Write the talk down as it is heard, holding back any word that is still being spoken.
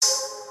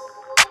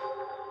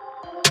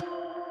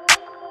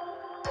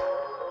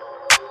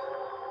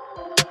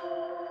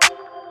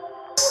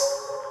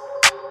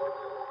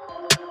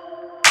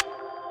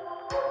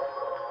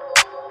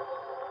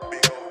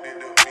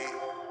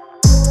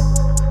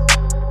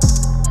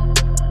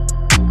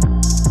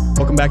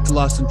Welcome back to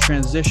Lost in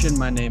Transition.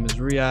 My name is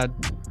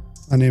Riyadh.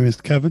 My name is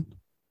Kevin.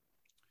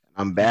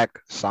 I'm back,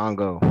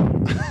 Sango.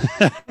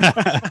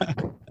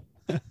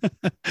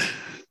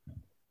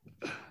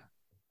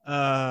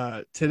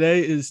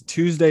 Today is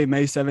Tuesday,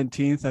 May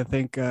 17th. I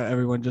think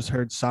everyone just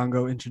heard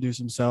Sango introduce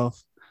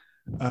himself.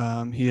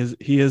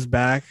 He is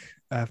back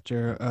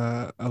after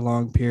a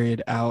long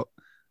period out.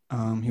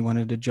 He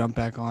wanted to jump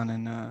back on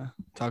and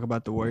talk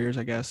about the Warriors,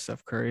 I guess,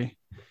 Steph Curry.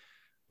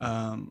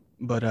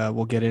 But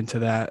we'll get into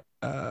that.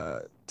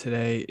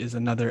 Today is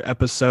another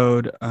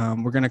episode.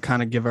 We're going to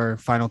kind of give our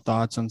final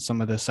thoughts on some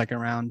of the second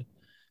round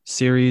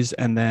series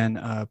and then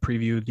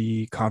preview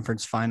the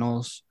conference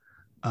finals.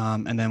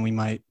 And then we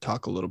might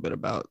talk a little bit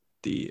about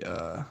the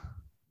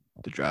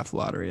draft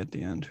lottery at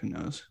the end. Who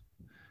knows?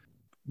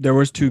 There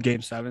was 2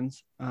 game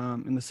 7s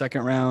in the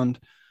second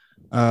round.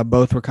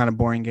 Both were kind of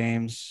boring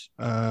games,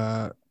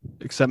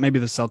 except maybe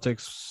the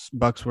Celtics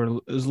Bucks was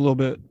a little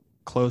bit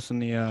close in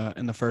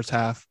the first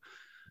half.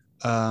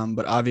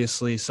 But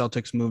obviously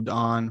Celtics moved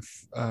on,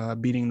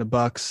 beating the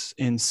Bucks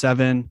in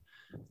 7.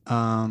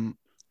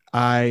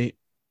 I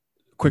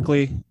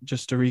quickly,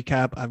 just to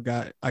recap,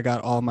 I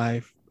got all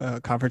my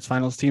conference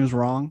finals teams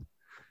wrong.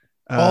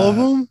 All of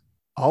them?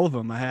 All of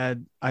them. I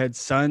had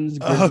Suns,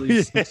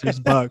 Grizzlies, Sixers,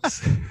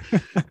 Bucks.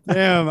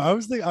 Damn, I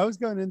was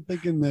going in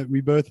thinking that we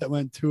both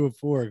went 2 of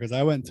 4 because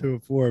I went 2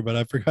 of 4, but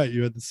I forgot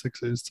you had the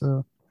Sixers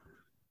too.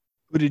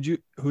 Who did you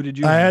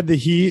I had the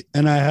Heat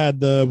and I had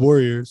the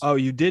Warriors. Oh,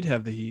 you did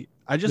have the Heat.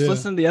 I just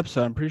listened to the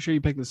episode. I'm pretty sure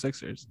you picked the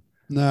Sixers.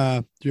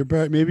 Nah,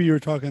 maybe you were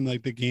talking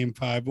like the game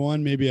 5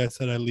 one. Maybe I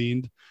said I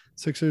leaned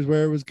Sixers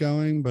where it was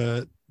going,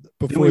 but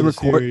before we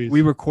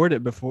recorded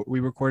it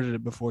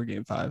before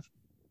game 5.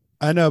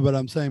 I know, but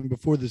I'm saying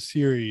before the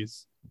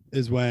series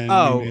is when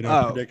we made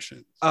our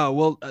predictions. Oh,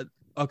 well,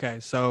 okay.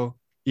 So,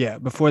 yeah,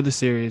 before the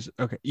series.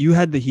 Okay. You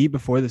had the Heat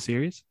before the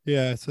series?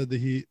 Yeah, I said the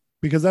Heat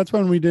because that's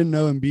when we didn't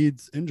know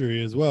Embiid's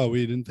injury as well.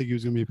 We didn't think he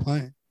was going to be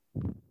playing.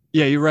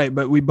 Yeah, you're right.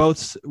 But we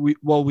both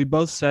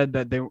said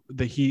that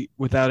the Heat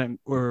without him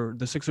or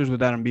the Sixers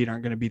without Embiid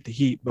aren't going to beat the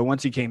Heat. But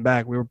once he came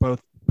back, we were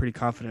both pretty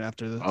confident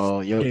after the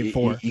game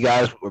 4. You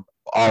guys were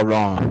all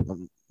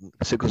wrong.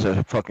 Sixers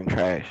are fucking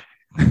trash.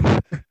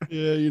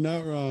 Yeah, you're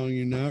not wrong.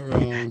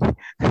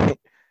 Get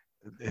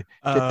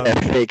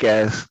that fake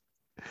ass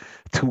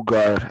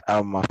 2-guard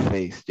out of my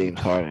face, James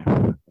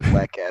Harden,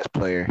 black ass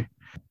player.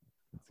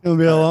 It's gonna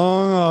be a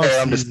long off.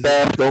 Hey, I'm the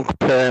staff. Don't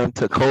compare him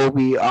to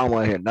Kobe. I don't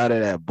want to hear none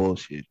of that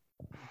bullshit.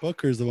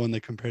 Booker's the one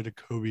that compared to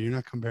Kobe. You're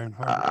not comparing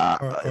Harden.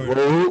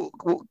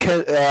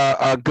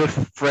 Our good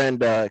friend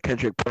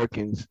Kendrick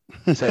Perkins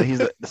said he's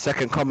the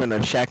second coming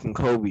of Shaq and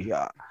Kobe.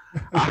 I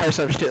heard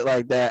some shit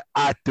like that.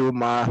 I threw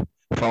my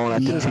phone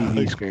at the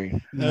TV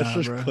screen. That's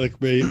just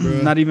clickbait,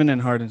 bro. Not even in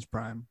Harden's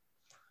prime.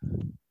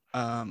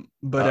 So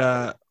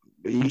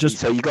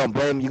you gonna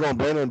blame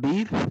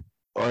Embiid?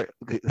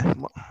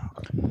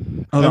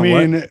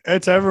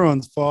 It's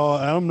everyone's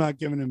fault. I'm not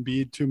giving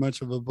Embiid too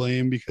much of a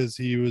blame because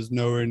he was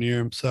nowhere near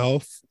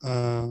himself.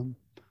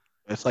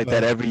 It's like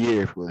that every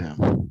year with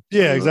him.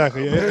 Yeah,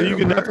 exactly. You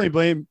can definitely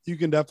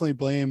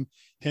blame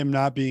him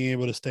not being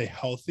able to stay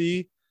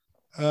healthy.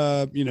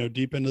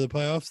 Deep into the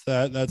playoffs.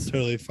 That's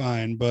totally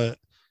fine. But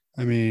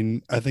I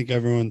mean, I think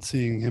everyone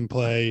seeing him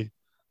play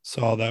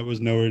saw that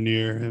was nowhere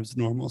near his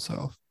normal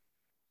self.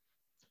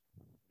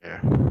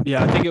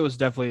 Yeah, I think it was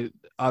definitely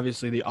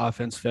obviously the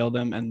offense failed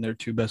them and their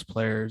 2 best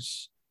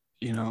players,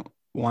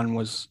 one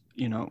was,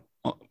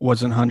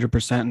 wasn't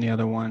 100% and the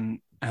other one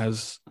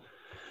has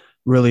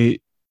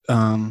really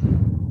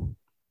fell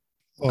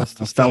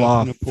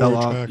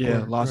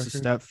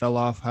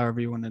off,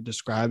 however you want to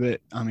describe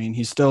it. I mean,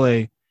 he's still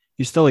a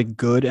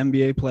good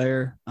NBA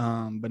player,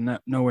 but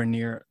nowhere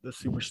near the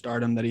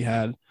superstardom that he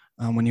had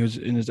when he was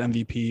in his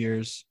MVP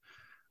years.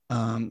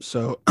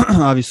 So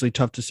obviously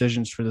tough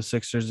decisions for the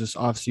Sixers this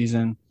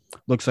offseason.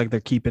 Looks like they're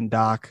keeping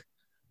Doc.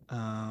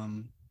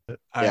 To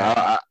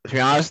be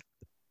honest,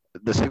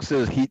 the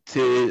Sixers Heat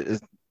series is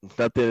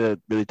nothing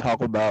to really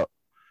talk about.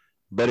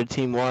 Better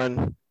team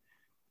won.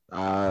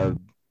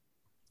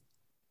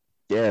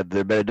 They're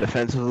better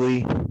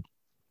defensively.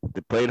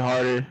 They played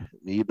harder.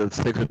 The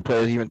Sixers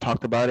players even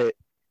talked about it.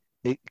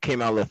 It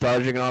came out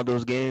lethargic in all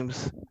those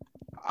games.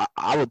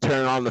 I would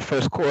turn on the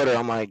first quarter.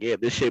 I'm like, yeah,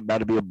 this shit about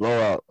to be a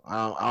blowout.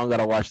 I don't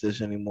gotta watch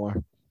this anymore.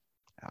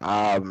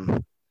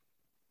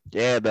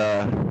 That's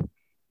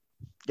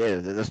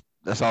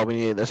all we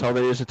need. That's all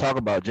there is to talk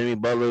about. Jimmy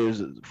Butler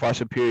is a far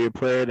superior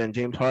player than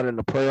James Harden in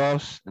the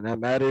playoffs, and that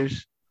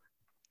matters.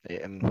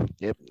 And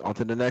on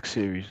to the next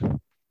series.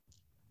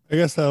 I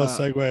guess that'll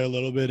segue a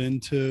little bit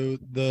into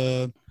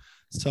the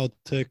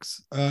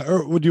Celtics.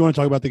 Or would you want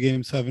to talk about the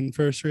game 7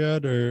 first,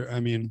 Riyadh? Or I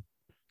mean,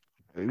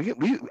 I'm here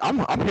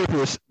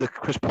for the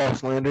Chris Paul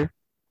slander.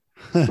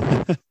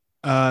 Let's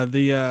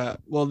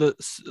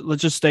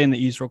just stay in the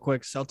East real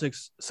quick.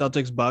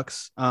 Celtics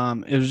Bucks.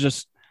 It was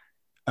just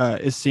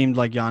it seemed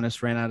like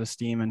Giannis ran out of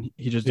steam and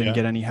he just didn't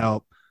get any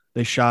help.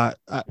 They shot.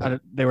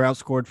 They were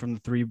outscored from the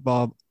 3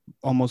 ball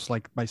almost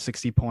like by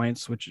 60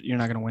 points, which you're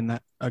not going to win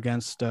that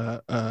against.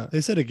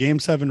 They said a Game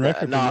 7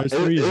 record for No, most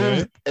threes,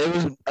 right?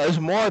 it was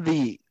more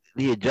the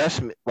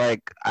adjustment.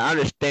 Like I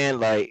understand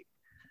like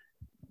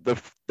the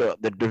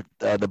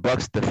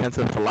Bucks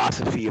defensive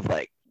philosophy of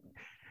like,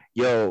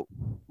 yo,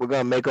 we're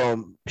gonna make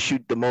them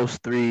shoot the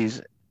most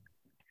threes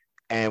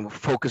and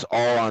focus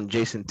all on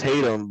Jason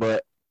Tatum,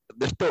 but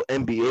they're still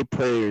NBA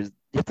players.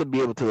 You have to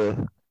be able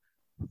to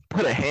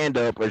put a hand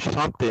up or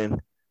something.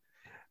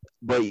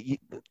 But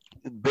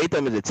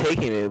Batham is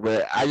taking it.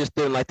 But I just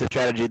didn't like the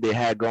strategy they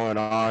had going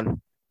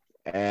on,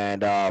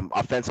 and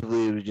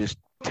offensively it was just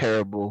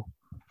terrible.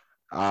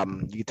 You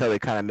can tell they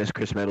kind of miss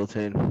Chris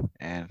Middleton,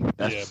 and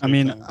that's. Yeah, I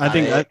mean, I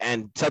think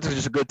and Celtics is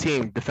just a good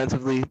team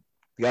defensively. You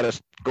got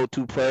a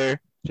go-to player,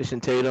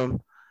 Jason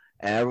Tatum,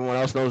 and everyone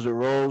else knows their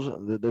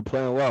roles. They're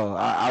playing well.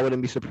 I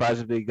wouldn't be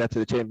surprised if they got to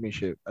the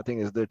championship. I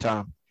think it's their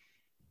time.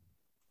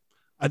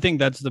 I think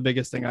that's the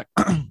biggest thing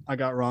I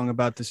got wrong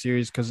about the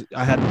series, because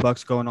I had the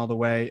Bucks going all the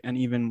way, and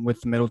even with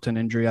the Middleton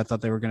injury, I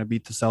thought they were going to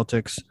beat the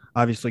Celtics.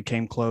 Obviously,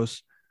 came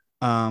close,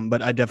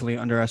 but I definitely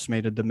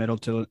underestimated the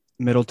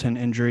Middleton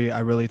injury. I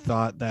really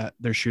thought that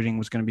their shooting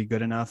was going to be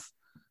good enough,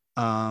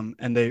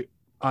 and they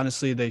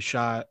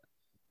shot.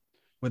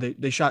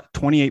 They shot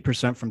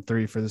 28% from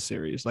three for the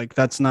series. Like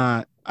that's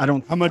not. I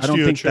don't. How much I don't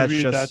do you think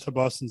attribute that's that just, to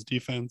Boston's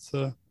defense?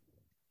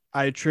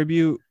 I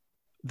attribute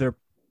their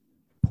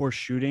poor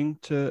shooting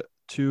to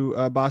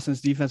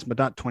Boston's defense, but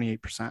not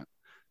 28%.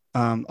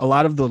 A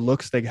lot of the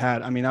looks they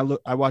had, I mean,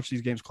 I watched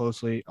these games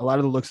closely. A lot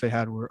of the looks they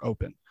had were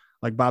open.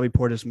 Like Bobby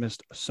Portis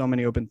missed so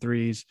many open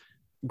threes.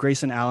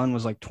 Grayson Allen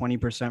was like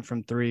 20%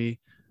 from three.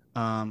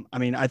 I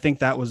mean, I think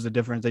that was the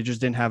difference. They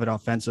just didn't have it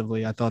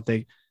offensively. I thought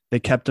they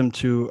kept them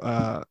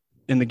to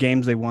in the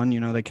games they won,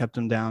 they kept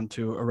them down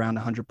to around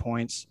 100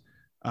 points.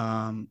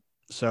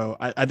 So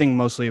I think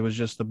mostly it was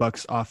just the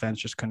Bucks offense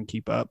just couldn't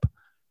keep up.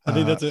 I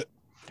think that's it.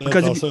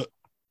 Because also,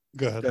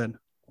 go ahead. Good.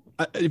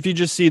 If you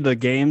just see the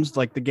games,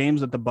 like the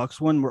games that the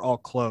Bucks won were all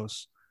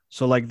close.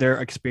 So like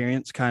their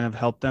experience kind of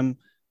helped them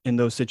in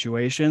those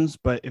situations.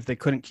 But if they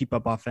couldn't keep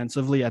up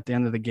offensively at the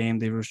end of the game,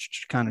 they were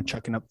kind of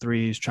chucking up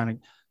threes, trying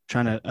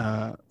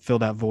to fill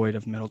that void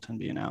of Middleton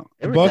being out.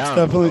 They were Bucks down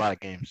definitely- a lot of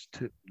games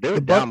too. They were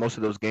down most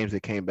of those games. They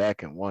came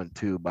back and won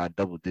too by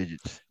double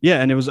digits.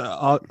 Yeah, and it was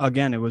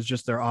again, it was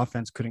just their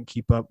offense couldn't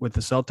keep up with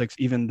the Celtics,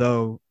 even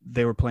though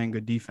they were playing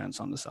good defense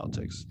on the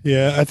Celtics.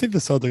 Yeah, I think the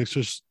Celtics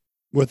just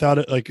without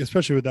it, like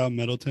especially without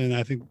Middleton,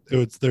 I think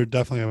they're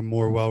definitely a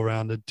more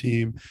well-rounded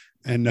team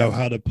and know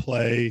how to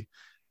play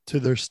to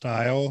their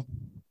style.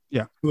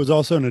 Yeah, it was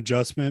also an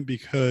adjustment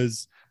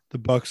because the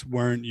Bucks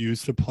weren't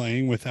used to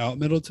playing without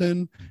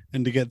Middleton,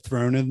 and to get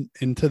thrown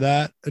into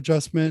that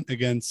adjustment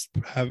against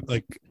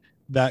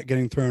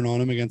getting thrown on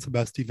him against the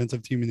best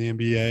defensive team in the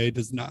NBA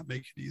does not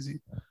make it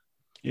easy.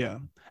 Yeah,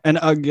 and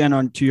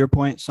again, to your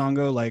point,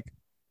 Songo, like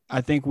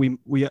I think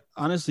we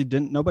honestly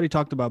didn't. Nobody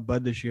talked about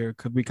Bud this year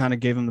because we kind of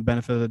gave him the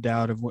benefit of the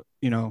doubt of what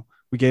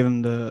we gave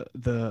him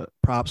the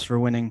props for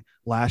winning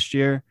last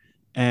year,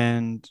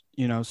 and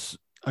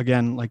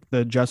again, like the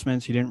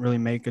adjustments, he didn't really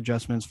make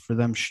adjustments for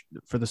them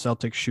for the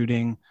Celtics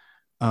shooting.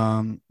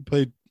 I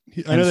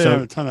know they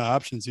have a ton of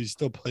options. He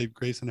still played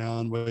Grayson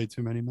Allen way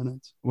too many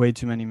minutes.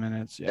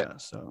 Yeah.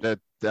 So that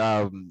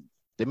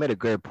they made a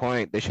great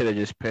point. They should have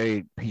just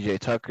paid PJ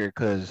Tucker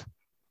because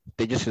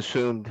they just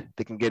assumed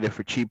they can get it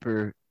for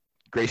cheaper.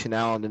 Grayson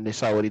Allen, and they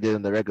saw what he did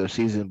in the regular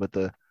season, but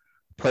the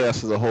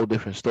playoffs is a whole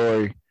different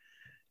story.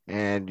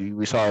 And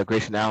we saw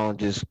Grayson Allen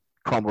just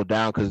crumble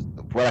down because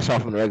what I saw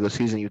from the regular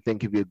season, you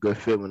think he'd be a good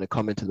fit when they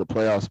come into the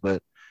playoffs,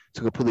 but it's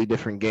a completely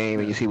different game.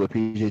 And you see what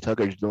PJ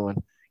Tucker's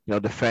doing,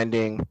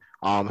 defending,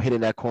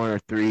 hitting that corner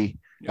three.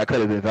 That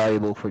could have been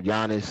valuable for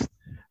Giannis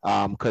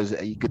because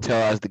you could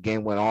tell as the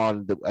game went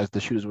on, as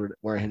the shooters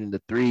weren't hitting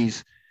the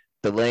threes,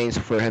 the lanes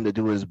for him to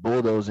do his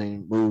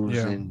bulldozing moves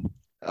and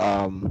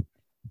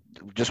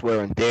just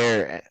weren't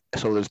there.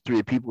 So there's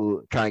three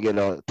people trying to get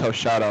a tough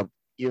shot up,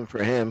 even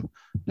for him.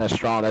 That's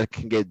strong. That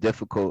can get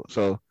difficult.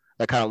 So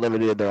that kind of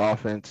limited their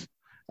offense.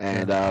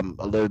 And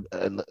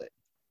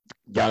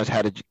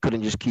Giannis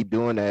couldn't just keep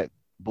doing that,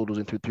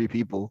 bulldozing through three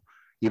people,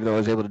 even though he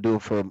was able to do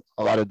it for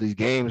a lot of these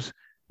games.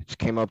 It just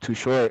came up too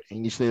short.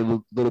 And you see a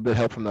little bit of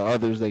help from the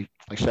others, like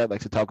Shaq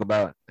likes to talk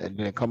about, and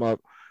didn't come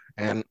up.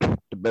 And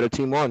the better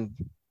team won.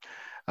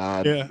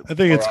 I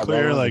think it's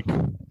clear.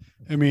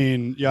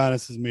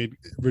 Giannis has made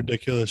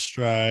ridiculous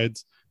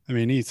strides. I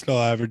mean, he still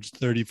averaged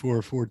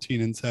 34,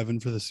 14, and 7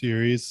 for the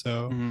series.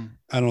 So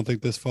I don't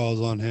think this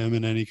falls on him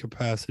in any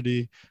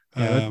capacity.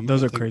 Yeah,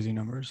 those are crazy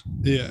numbers.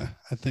 Yeah,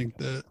 I think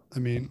that,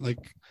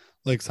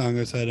 like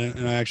Songo said,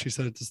 and I actually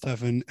said it to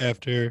Stefan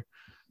after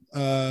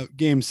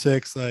game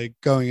 6, like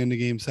going into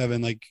game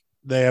 7, like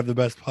they have the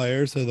best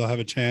player, so they'll have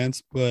a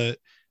chance, but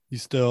you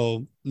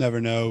still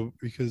never know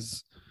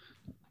because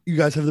you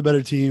guys have the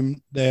better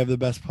team. They have the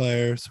best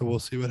player, so we'll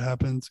see what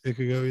happens. It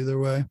could go either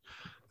way.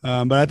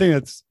 But I think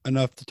that's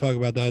enough to talk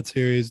about that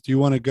series. Do you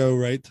want to go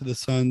right to the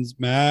Suns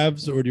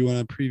Mavs, or do you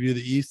want to preview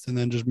the East and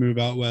then just move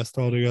out West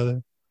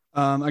altogether?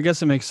 I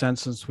guess it makes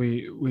sense since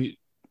we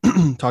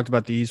talked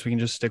about the East, we can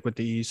just stick with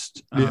the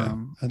East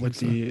with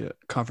the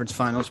conference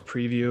finals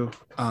preview.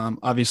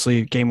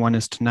 Obviously, game 1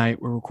 is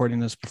tonight. We're recording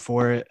this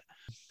before it.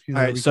 All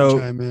right, so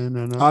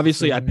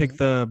obviously I picked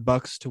the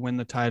Bucks to win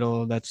the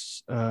title.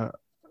 That's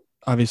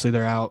obviously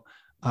they're out.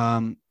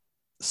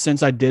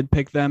 Since I did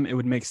pick them, it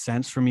would make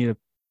sense for me to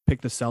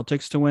pick the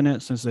Celtics to win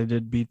it since they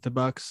did beat the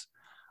Bucks.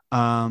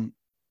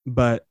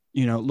 But,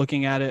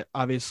 looking at it,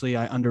 obviously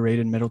I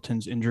underrated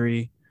Middleton's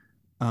injury.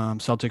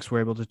 Celtics were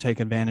able to take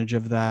advantage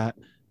of that.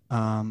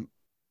 And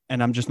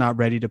I'm just not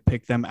ready to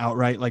pick them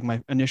outright. Like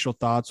my initial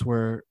thoughts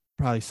were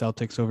probably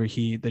Celtics over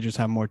Heat. They just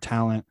have more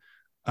talent.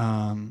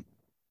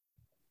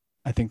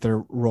 I think their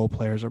role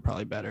players are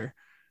probably better.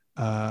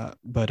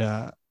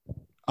 But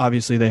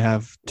obviously they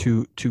have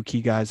two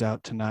key guys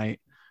out tonight.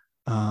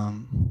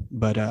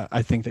 But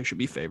I think they should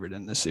be favored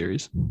in this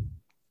series.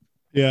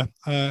 Yeah,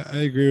 I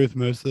agree with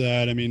most of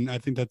that. I mean, I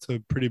think that's a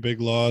pretty big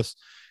loss,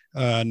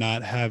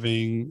 not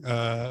having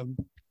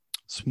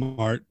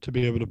Smart to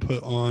be able to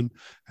put on.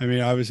 I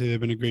mean, obviously they've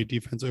been a great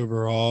defense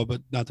overall,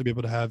 but not to be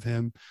able to have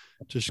him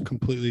just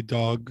completely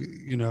dog,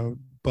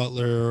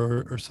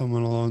 Butler or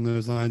someone along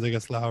those lines. I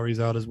guess Lowry's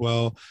out as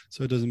well,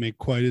 so it doesn't make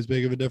quite as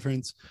big of a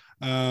difference.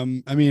 I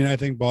mean, I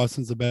think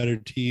Boston's a better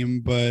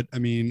team, but I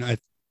mean, I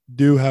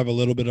do have a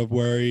little bit of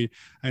worry.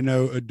 I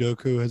know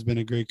Udoka has been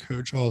a great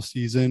coach all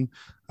season,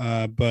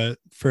 but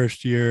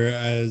first year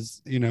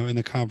as, in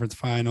the conference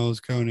finals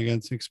going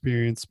against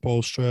experienced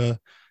Spoelstra,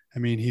 I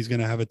mean, he's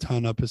going to have a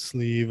ton up his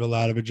sleeve, a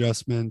lot of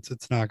adjustments.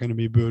 It's not going to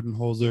be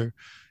Budenholzer,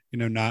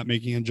 not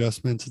making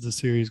adjustments as the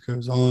series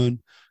goes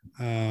on.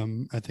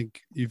 I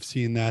think you've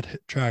seen that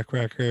track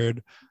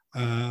record.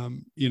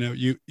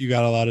 You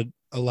got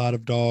a lot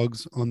of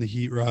dogs on the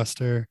Heat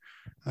roster,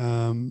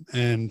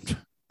 and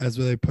as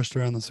they pushed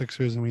around the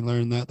Sixers, and we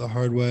learned that the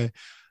hard way.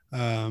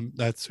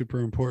 That's super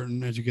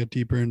important as you get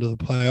deeper into the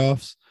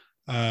playoffs.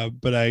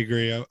 But I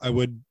agree. I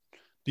would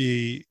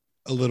be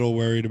a little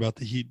worried about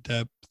the Heat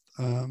depth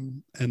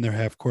and their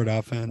half-court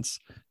offense.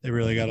 They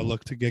really got to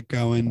look to get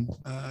going,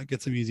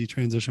 get some easy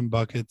transition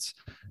buckets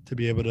to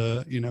be able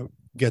to,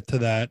 get to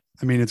that.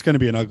 I mean, it's going to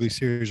be an ugly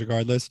series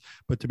regardless,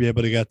 but to be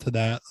able to get to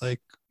that,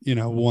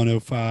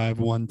 105,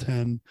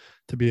 110,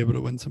 to be able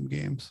to win some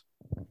games.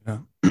 Yeah.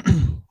 What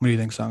do you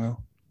think, Sango?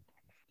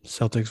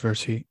 Celtics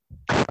versus Heat.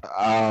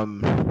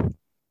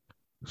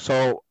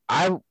 So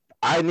I want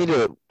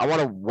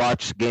to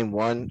watch game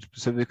 1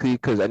 specifically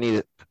because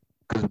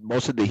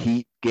most of the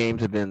Heat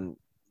games have been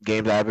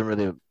games I haven't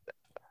really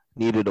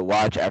needed to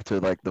watch after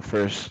the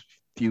first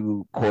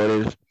few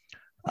quarters.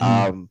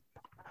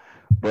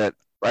 But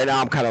right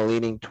now I'm kind of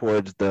leaning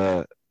towards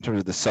in terms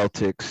of the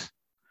Celtics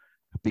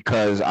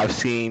because I've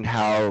seen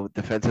how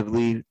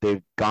defensively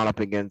they've gone up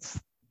against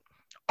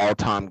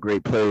all-time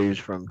great players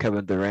from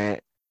Kevin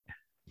Durant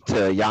to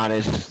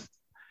Giannis.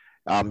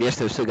 Yes,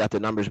 they've still got the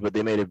numbers, but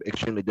they made it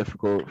extremely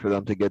difficult for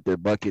them to get their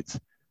buckets.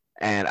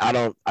 And I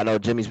know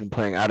Jimmy's been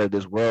playing out of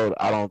this world.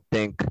 I don't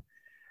think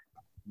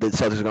the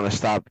Celtics are going to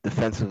stop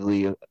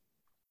defensively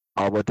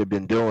on what they've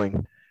been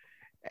doing.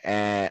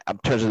 And in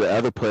terms of the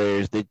other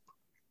players, the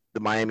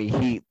Miami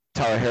Heat,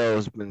 Tyler Herro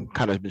has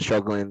been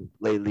struggling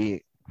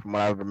lately from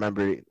what I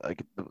remember.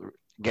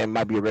 Again,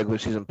 might be a regular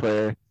season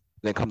player.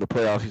 Then come to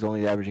playoffs, he's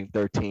only averaging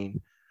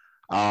 13.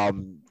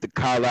 The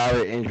Kyle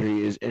Lowry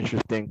injury is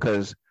interesting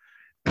because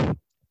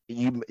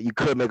you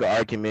could make an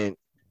argument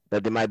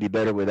that they might be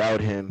better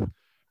without him.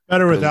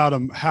 Better without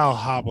him, how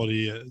hobbled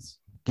he is.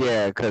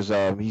 Yeah, because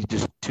he's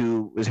just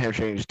his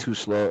hamstring is too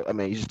slow. I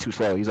mean, he's just too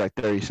slow. He's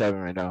 37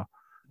 right now.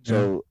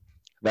 So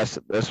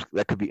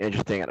that could be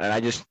interesting. And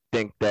I just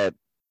think that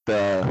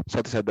the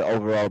Celtics have the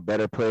overall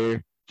better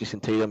player.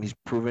 Jason Tatum, he's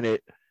proven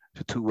it.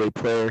 He's a two-way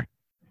player.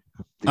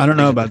 I don't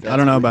know about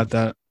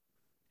that.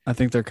 I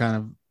think they're kind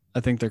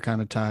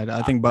of tied.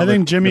 I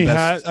think Jimmy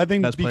has. I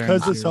think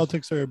because the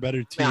Celtics are a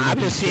better team. Now, I'm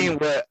just seeing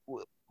what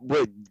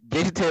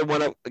Jason Tatum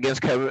went up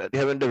against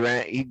Kevin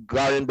Durant. He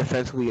got in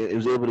defensively and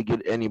was able to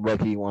get any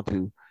bucket he wanted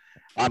to.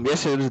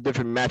 Yes, it was a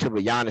different matchup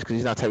with Giannis because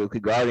he's not technically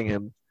guarding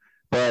him,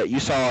 but you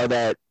saw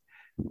that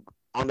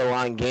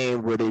on-the-line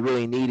game where they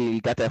really needed. He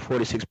got that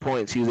 46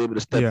 points. He was able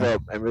to step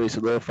up and really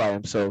solidify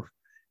himself.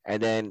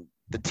 And then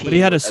the team, but he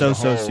had a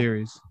so-so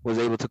series, was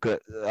able to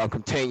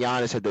contain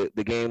Giannis at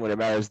the game when it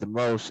matters the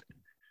most.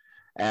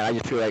 And I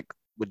just feel like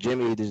with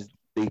Jimmy, they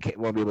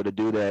won't be able to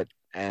do that.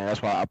 And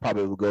that's why I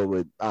probably will go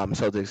with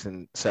Celtics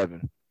in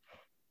 7.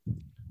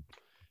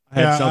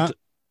 I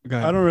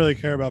don't really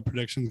care about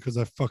predictions because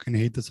I fucking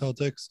hate the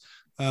Celtics.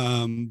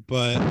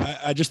 But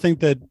I just think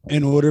that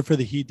in order for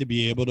the Heat to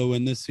be able to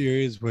win this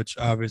series, which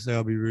obviously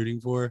I'll be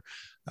rooting for,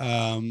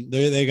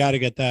 they got to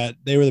get that.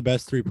 They were the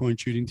best 3-point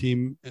shooting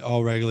team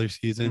all regular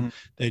season. Mm-hmm.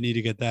 They need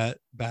to get that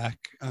back.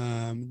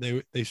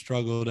 They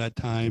struggled at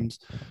times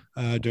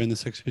during the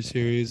Sixers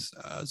series,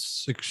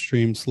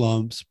 extreme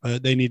slumps,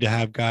 but they need to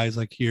have guys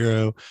like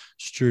Hero,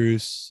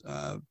 Strus,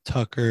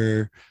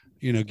 Tucker,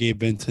 Gabe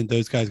Vincent.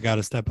 Those guys got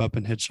to step up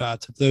and hit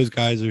shots. If those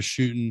guys are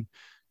shooting,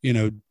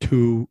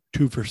 2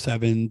 for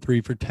 7,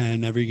 3 for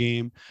 10 every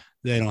game,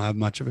 they don't have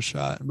much of a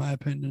shot, in my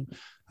opinion.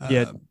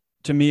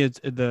 to me, it's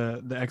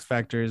the X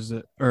factor is,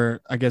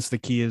 or I guess the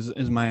key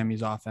is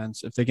Miami's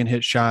offense. If they can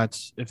hit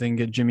shots, if they can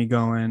get Jimmy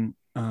going,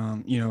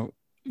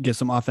 get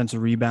some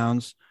offensive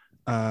rebounds,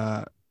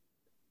 I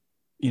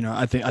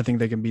think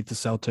they can beat the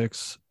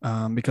Celtics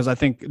because I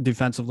think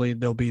defensively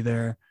they'll be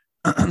there,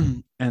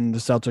 and the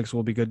Celtics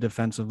will be good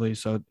defensively.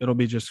 So it'll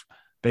be just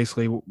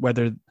basically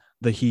whether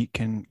the Heat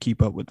can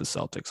keep up with the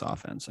Celtics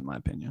offense, in my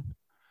opinion.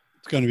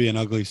 It's going to be an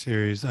ugly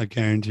series. I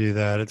guarantee you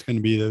that. It's going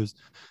to be those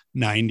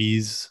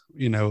 90s,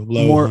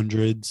 low More-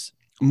 hundreds.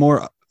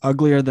 More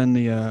uglier than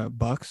the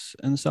Bucks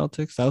and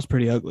Celtics. That was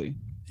pretty ugly.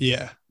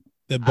 Yeah.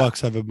 The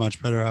Bucks have a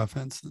much better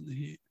offense than the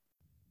Heat.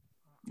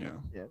 Yeah.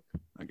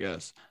 I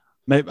guess.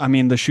 I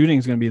mean, the shooting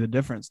is going to be the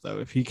difference, though.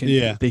 If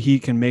the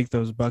Heat can make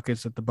those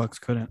buckets that the Bucks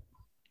couldn't.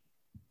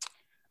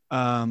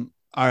 All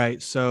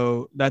right,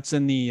 so that's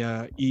in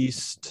the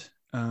East.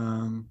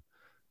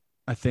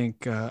 I think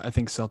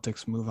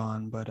Celtics move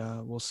on, but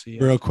we'll see.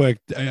 Real quick,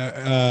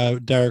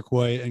 Derek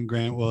White and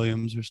Grant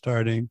Williams are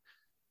starting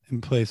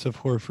in place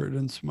of Horford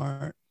and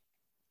Smart.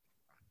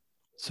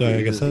 So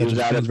I guess that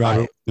just means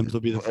Robert Williams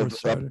will be the first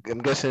starter.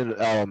 I'm guessing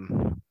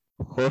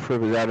Horford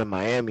was out of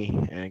Miami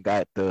and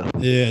got the.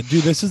 Yeah,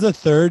 dude, this is the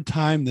third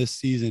time this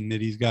season that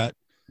he's got.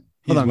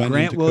 Hold on,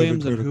 Grant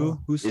Williams and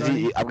who's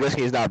starting? I'm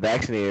guessing he's not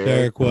vaccinated.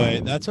 Derek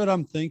White. That's what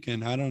I'm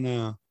thinking. I don't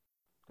know.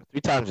 3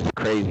 times is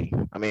crazy.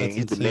 I mean, That's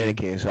he's insane.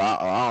 Dominican, so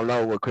I don't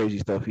know what crazy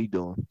stuff he's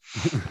doing.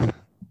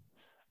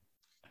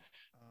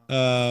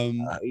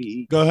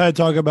 Go ahead,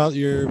 talk about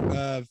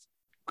your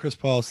Chris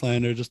Paul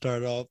slander to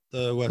start off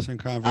the Western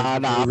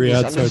Conference.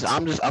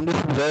 I'm just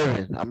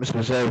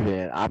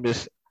observing.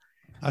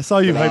 I saw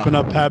you hyping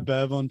up Pat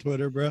Bev on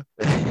Twitter, bro.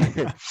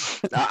 Hey,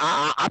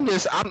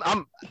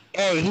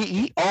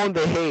 he owned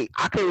the hate.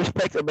 I can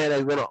respect a man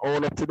that's gonna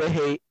own up to the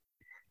hate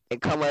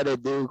and come at a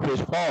dude,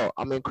 Chris Paul.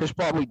 I mean, Chris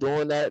Paul be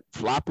doing that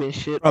flopping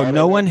shit. Bro,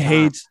 no one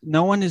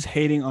is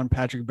hating on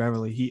Patrick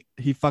Beverly.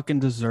 He fucking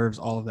deserves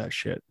all of that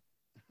shit.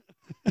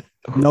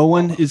 No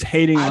one is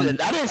hating on.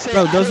 I didn't say.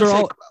 Bro, those are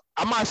all.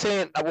 I'm not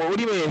saying. Well, what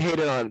do you mean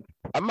hating on?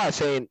 I'm not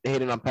saying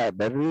hating on Pat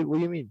Beverly. What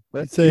do you mean?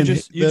 What? You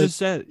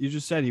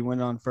just said he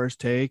went on First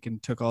Take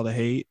and took all the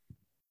hate.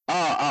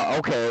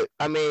 Okay.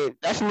 I mean,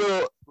 that's a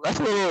little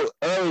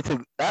early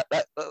to that.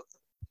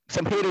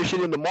 Some hater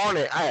shit in the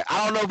morning. I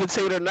don't know if it's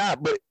hate or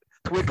not, but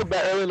to wake up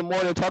that early in the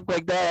morning and talk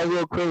like that is a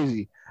little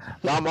crazy.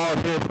 But I'm all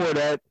here for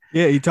that.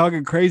 Yeah, he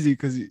talking crazy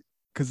because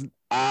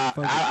I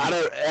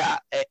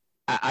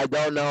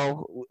don't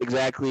know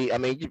exactly. I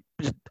mean, you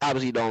just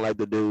obviously don't like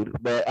the dude,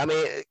 but I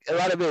mean, a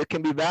lot of it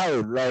can be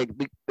valid. Like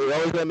they're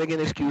always gonna make an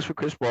excuse for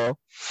Chris Paul.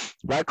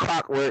 Like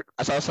clockwork,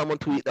 I saw someone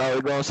tweet, "Oh,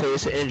 they're gonna say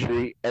it's an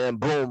injury," and then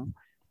boom,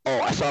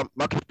 oh, I saw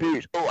Marcus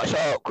Spears. Oh, I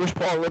saw Chris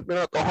Paul limping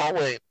up the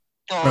hallway.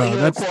 Oh, bro,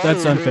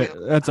 that's unfair.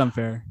 That's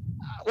unfair.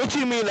 What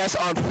you mean that's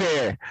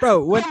unfair,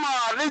 bro? What? Come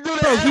on, they do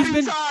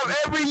that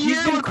every year.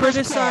 He's been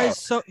criticized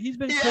so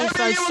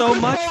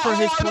much for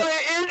his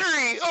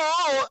injury.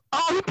 Oh,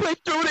 he played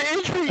through the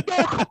injury.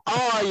 Come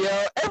on,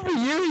 yo. Every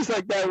year he's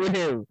like that with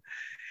him.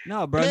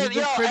 No, bro, he's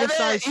been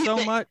criticized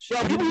so much.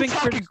 Yo, he be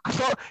talking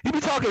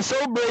so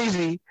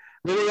brazy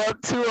when they up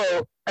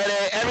 2-0, and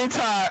then every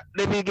time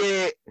they be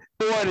getting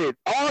thwarted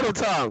all the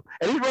time.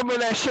 And he's rubbing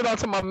that shit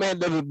onto my man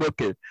Devin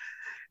Booker.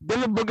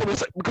 Devin Booker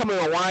was becoming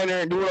a whiner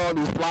and doing all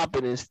these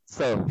flopping and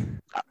stuff.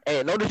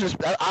 Hey, no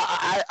disrespect.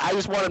 I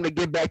just want him to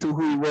get back to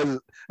who he was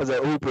as a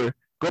hooper.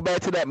 Go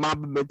back to that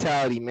Mamba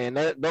mentality, man.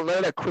 Don't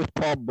let that Chris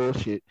Paul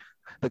bullshit.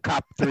 The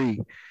cop 3.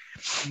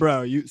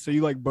 Bro,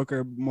 you like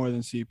Booker more than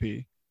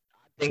CP? I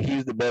think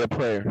he's the better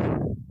player.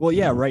 Well,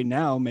 yeah, right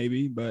now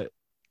maybe, but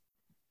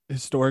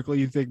historically,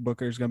 you think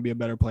Booker's gonna be a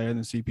better player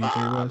than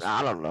CP3 was?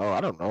 I don't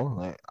know.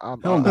 Like, Hell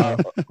no,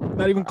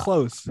 not even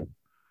close.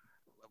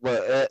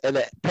 But and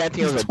the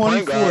Pantheon of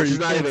point guard is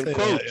not even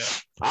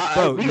close.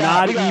 Bro,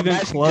 not even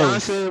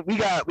close. We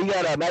got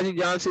Magic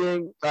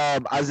Johnson,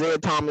 Isaiah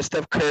Thomas,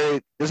 Steph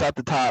Curry. Is at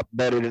the top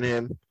better than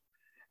him.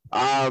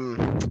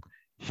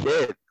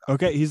 Shit.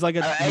 Okay, he's like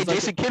a. Hey,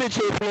 Jason Kidd a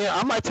champion.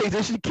 I might take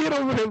Jason Kidd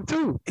over him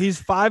too. He's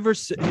 5 or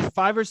 6. He's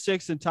 5 or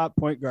 6 in top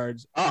point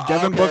guards.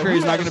 Devin Booker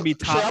is not going to be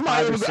top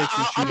 5 or 6 in shooting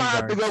guards. I might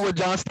have to go with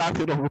John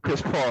Stockton over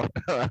Chris Paul.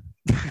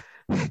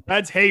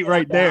 That's hate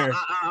right there.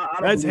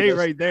 That's hate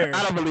right there.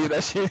 I don't believe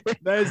that shit.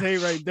 That is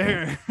hate right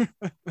there.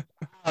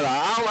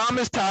 I'm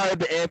just tired of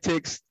the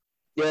antics.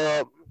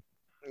 Yeah,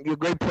 you're a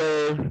great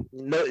player.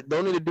 No,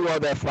 don't need to do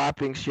all that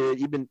flopping shit.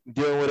 You've been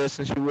dealing with us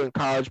since you were in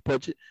college,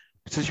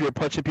 since you were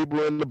punching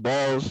people in the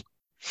balls.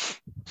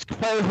 Just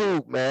play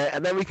hoop, man,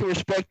 and then we can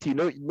respect you.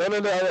 No, none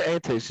of the other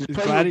antics. Just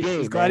play your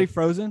game. Is Gladdy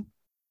frozen?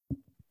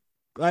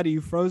 Gladdy, you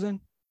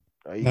frozen?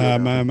 Nah,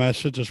 my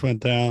shit just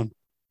went down.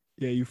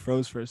 Yeah, you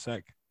froze for a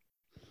sec.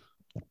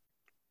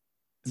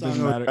 It Songo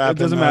doesn't matter. It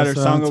doesn't matter.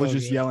 Songo was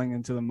just yelling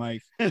into the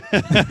mic.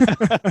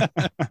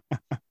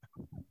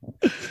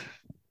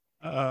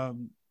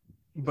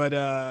 But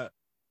all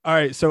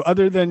right. So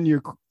other than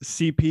your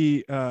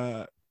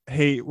CP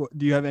hate,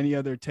 do you have any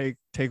other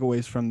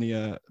takeaways from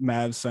the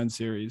Mavs Sun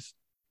series?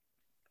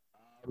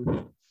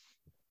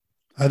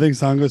 I think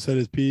Songo said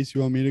his piece.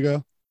 You want me to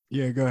go?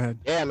 Yeah, go ahead.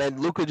 Yeah,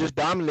 man, Luka just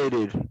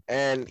dominated,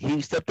 and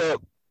he stepped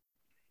up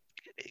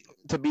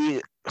to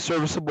be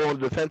serviceable on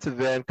the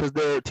defensive end because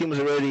their team was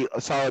already a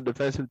solid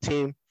defensive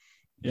team.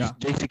 Yeah.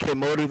 JCK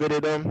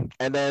motivated them,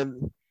 and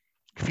then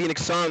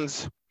Phoenix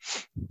Suns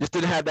just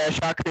didn't have that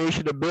shot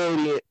creation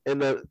ability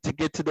to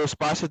get to those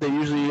spots that they're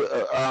usually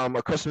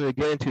accustomed to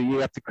getting to. You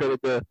have to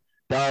credit the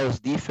Dallas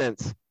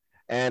defense,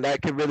 and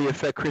that can really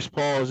affect Chris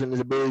Paul's and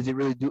his ability to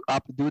really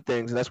opt to do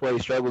things, and that's why he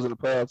struggles in the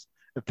playoffs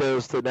and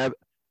fails to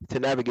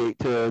navigate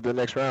to the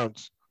next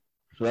rounds.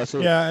 So that's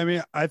it. Yeah, I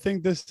mean, I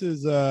think this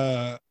is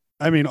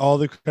all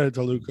the credit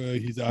to Luka.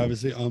 He's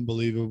obviously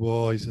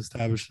unbelievable. He's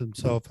established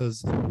himself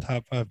as a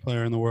top 5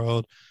 player in the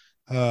world.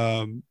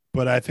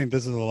 But I think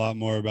this is a lot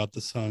more about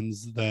the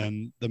Suns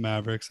than the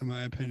Mavericks, in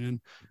my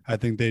opinion. I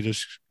think they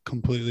just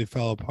completely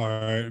fell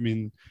apart. I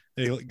mean,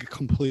 they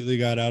completely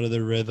got out of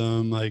their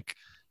rhythm. Like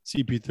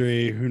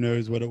CP3, who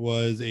knows what it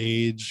was,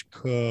 age,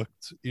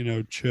 cooked,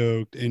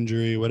 choked,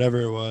 injury,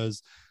 whatever it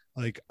was.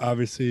 Like,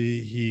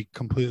 obviously, he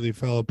completely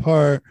fell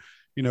apart.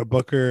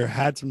 Booker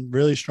had some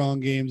really strong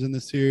games in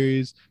the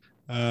series,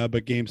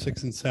 but game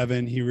 6 and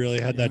 7, he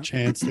really had that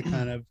chance to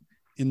kind of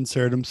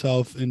insert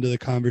himself into the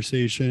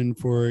conversation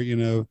for,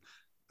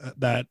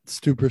 that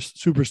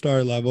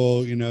superstar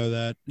level,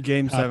 that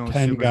game 7 was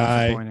 10 super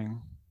guy.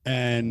 disappointing.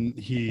 And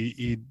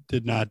he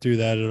did not do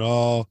that at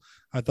all.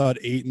 I thought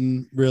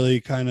Ayton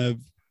really kind of,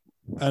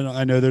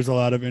 I know there's a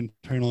lot of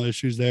internal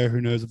issues there.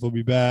 Who knows if he'll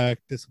be back?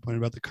 Disappointed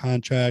about the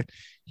contract.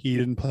 He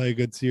didn't play a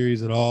good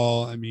series at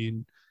all. I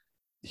mean,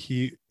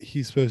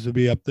 he's supposed to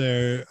be up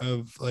there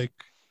of like,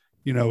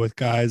 with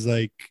guys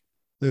like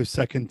those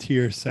second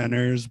tier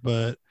centers,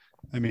 but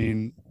I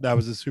mean, that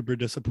was a super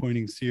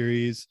disappointing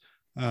series.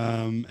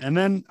 And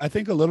then I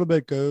think a little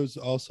bit goes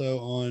also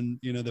on,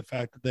 the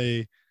fact that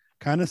they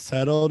kind of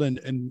settled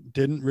and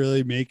didn't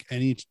really make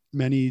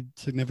many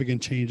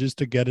significant changes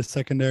to get a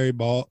secondary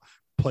ball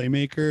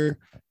playmaker,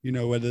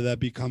 whether that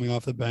be coming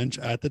off the bench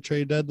at the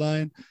trade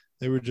deadline.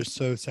 They were just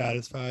so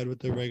satisfied with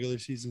their regular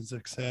season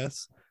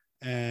success.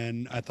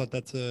 And I thought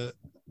that's a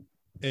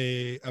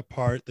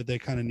part that they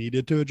kind of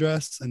needed to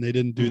address, and they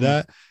didn't do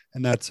that.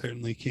 And that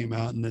certainly came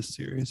out in this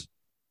series.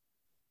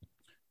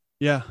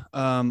 Yeah.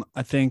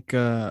 I think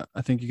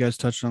you guys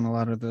touched on a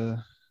lot of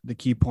the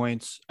key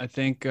points. I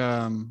think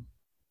I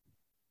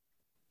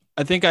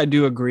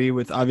do agree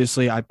with,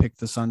 obviously I picked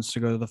the Suns to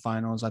go to the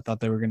finals. I thought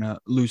they were going to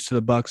lose to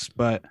the Bucks,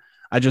 but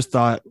I just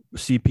thought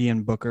CP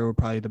and Booker were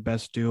probably the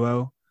best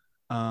duo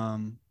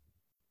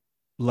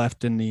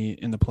left in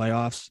the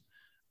playoffs.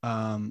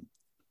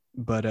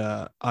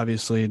 But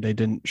obviously they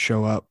didn't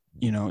show up.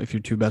 If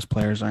your two best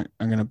players aren't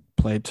going to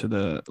play to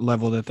the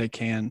level that they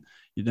can,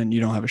 then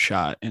you don't have a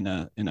shot in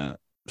a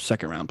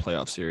second round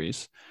playoff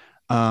series.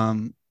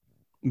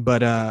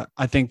 But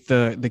I think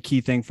the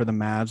key thing for the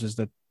Mavs is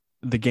that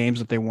the games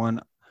that they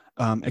won,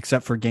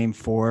 except for game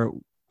 4,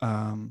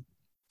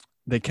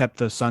 they kept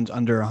the Suns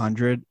under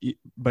 100,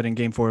 but in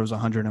game 4 it was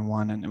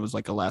 101 and it was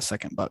like a last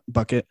second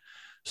bucket.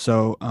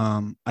 So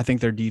I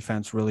think their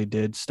defense really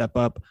did step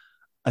up.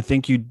 I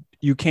think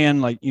you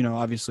can, like,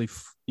 obviously,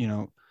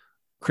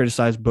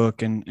 criticize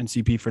Book and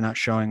CP for not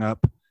showing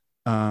up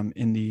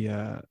in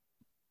the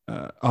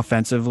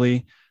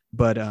offensively,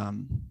 but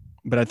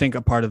I think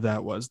a part of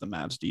that was the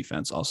Mavs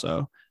defense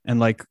also. And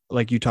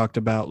like you talked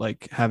about,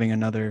 like having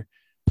another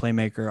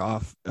playmaker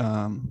off,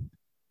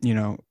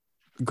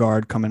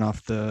 guard coming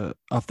off the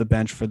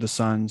bench for the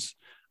Suns.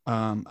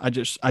 I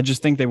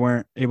just think they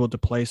weren't able to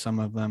play some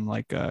of them,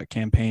 like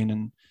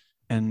Campaign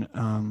and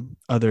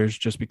others,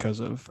 just because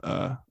of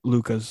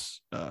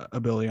Luka's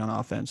ability on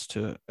offense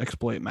to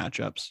exploit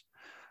matchups.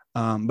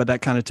 But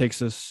that kind of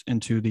takes us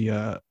into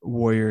the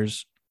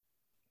Warriors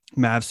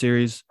Mavs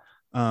series.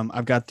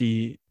 I've got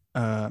the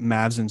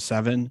Mavs in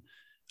 7.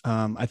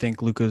 I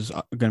think Luka's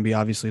going to be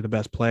obviously the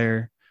best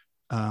player.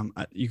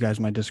 You guys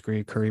might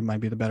disagree. Curry might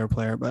be the better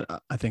player,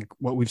 but I think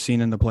what we've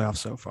seen in the playoffs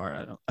so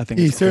far, I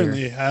think he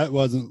certainly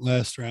wasn't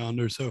last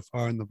round or so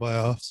far in the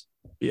playoffs.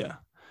 Yeah.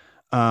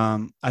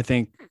 I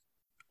think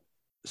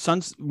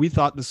we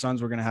thought the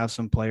Suns were going to have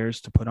some players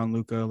to put on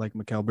Luka, like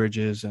Mikal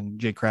Bridges and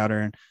Jay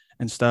Crowder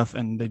and stuff,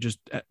 and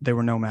they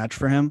were no match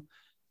for him.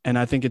 And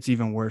I think it's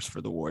even worse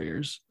for the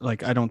Warriors.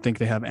 Like, I don't think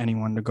they have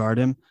anyone to guard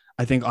him.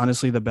 I think,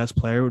 honestly, the best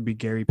player would be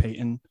Gary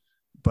Payton,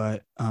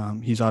 but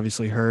he's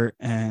obviously hurt,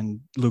 and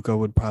Luka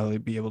would probably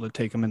be able to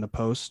take him in the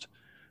post.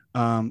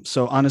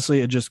 So,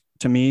 honestly,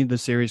 to me, the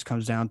series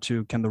comes down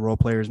to, can the role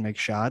players make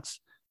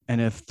shots?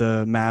 And if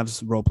the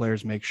Mavs role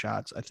players make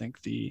shots, I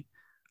think the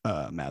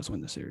Mavs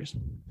win the series.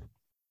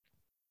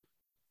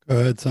 Go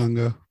ahead,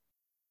 Sango.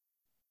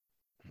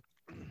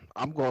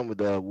 I'm going with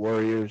the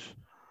Warriors,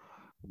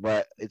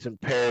 but it's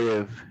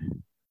imperative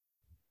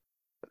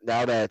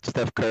now that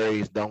Steph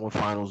Curry is done with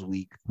finals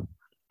week.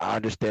 I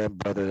understand,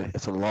 brother,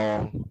 it's a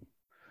long,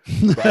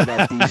 write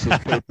that thesis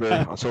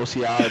paper on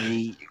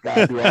sociology. You got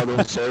to do all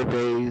those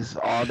surveys,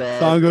 all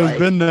that. Sango's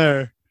been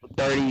there.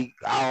 30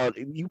 hours.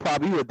 You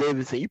with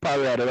Davidson, you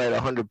probably had to write a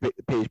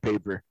 100-page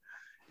paper.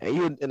 And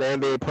you in the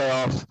NBA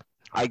playoffs,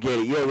 I get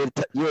it.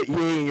 You're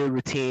in your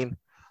routine.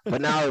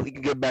 But now you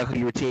can get back to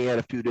your routine. You had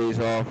a few days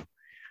off.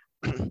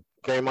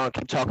 Draymond,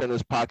 keep talking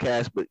this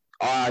podcast, but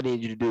all I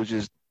need you to do is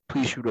just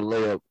please shoot a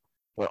layup.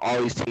 When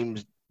all these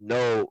teams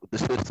know the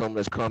system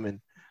that's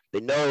coming, they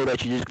know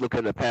that you just look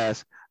at the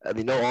pass.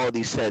 They know all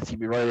these sets.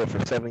 You've been running it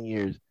for 7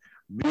 years.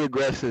 Be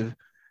aggressive,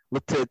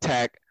 look to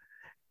attack,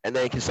 and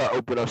then you can start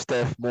opening up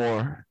Steph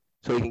more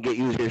so he can get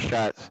easier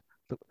shots.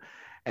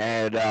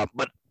 And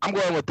but I'm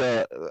going with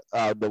the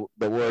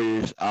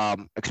Warriors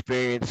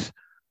experience.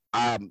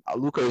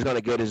 Luka is going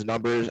to get his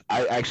numbers.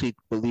 I actually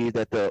believe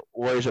that the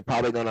Warriors are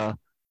probably going to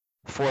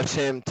force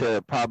him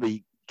to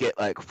probably get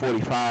like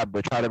 45,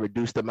 but try to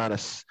reduce the amount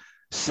of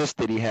assists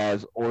that he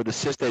has, or the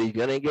assists that he's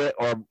going to get,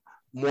 or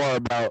more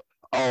about,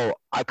 oh,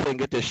 I couldn't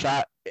get this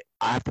shot.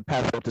 I have to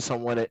pass it up to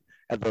someone at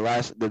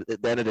the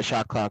end of the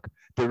shot clock.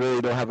 They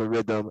really don't have a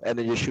rhythm, and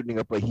then you're shooting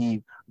up a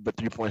heave, the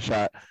 3-point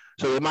shot.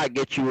 So it might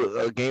get you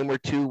a game or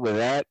two with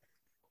that,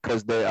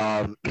 because they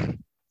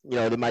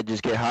they might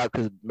just get hot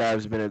because Mavs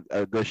has been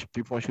a good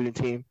 3-point shooting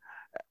team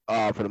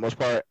for the most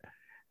part.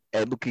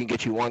 And Luka can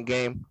get you one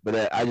game,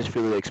 but I just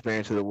feel the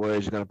experience of the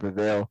Warriors is going to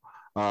prevail.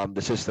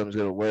 The system is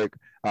going to work.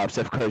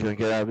 Steph Curry's going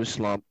to get out of his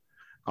slump.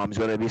 He's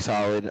going to be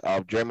solid.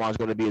 Draymond's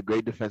going to be a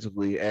great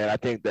defensively, and I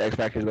think the X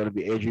factor is going to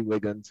be Andrew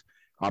Wiggins.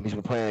 He's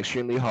been playing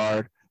extremely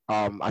hard.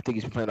 I think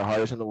he's been playing the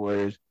hardest in the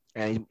Warriors,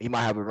 and he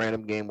might have a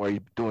random game where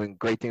he's doing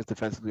great things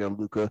defensively on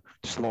Luka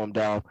to slow him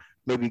down.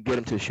 Maybe get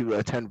him to shoot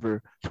a 10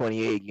 for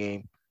 28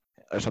 game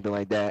or something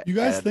like that. You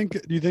guys do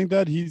you think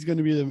that he's going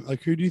to be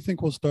who do you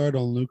think will start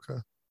on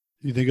Luka?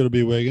 Do you think it'll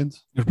be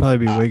Wiggins? It'll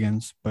probably be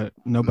Wiggins, but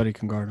nobody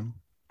can guard him.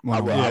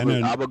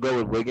 I would go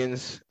with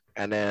Wiggins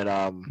and then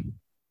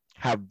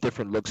have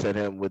different looks at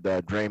him with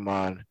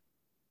Draymond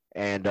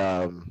and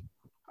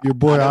your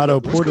boy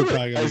Otto Porter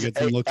probably got to get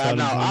some looks at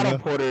him. Otto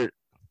Porter.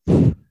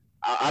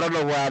 I don't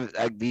know why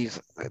these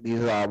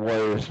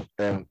Warriors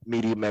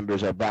media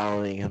members are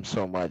valuing him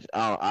so much.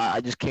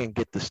 I just can't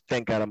get the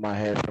stink out of my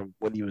head from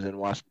when he was in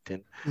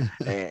Washington,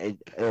 and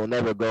it will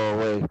never go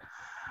away.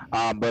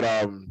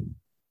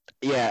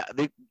 Yeah,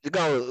 they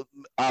go.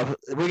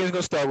 Wiggins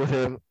gonna start with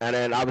him, and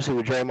then obviously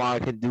with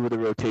Draymond can do with the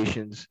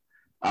rotations.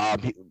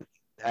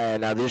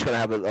 They're just gonna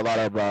have a lot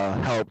of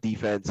help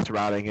defense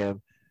surrounding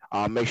him.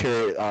 Make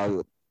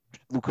sure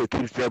Luka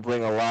keeps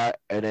dribbling a lot,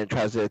 and then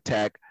tries to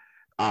attack.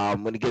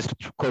 When he gets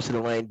close to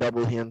the lane,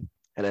 double him,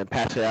 and then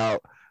pass it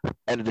out.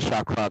 End of the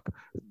shot clock.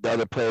 The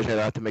other players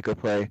have to make a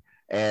play,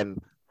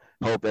 and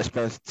hope that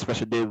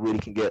Spencer Dinwiddie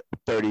can get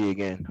 30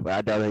 again. But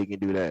I doubt that he can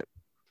do that.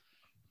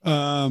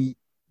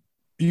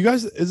 You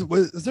guys,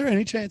 is there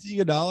any chance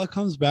Iguodala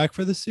comes back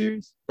for the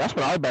series? That's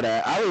what I was about to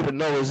ask. I don't even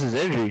know is his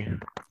injury.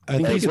 I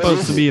think he's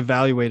supposed to be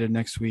evaluated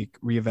next week,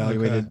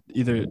 reevaluated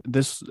either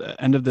this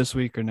end of this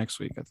week or next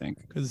week, I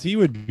think. Because he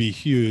would be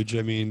huge.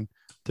 I mean,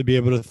 to be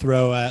able to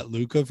throw at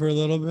Luka for a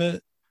little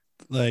bit.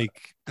 What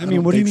do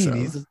you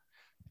mean? So.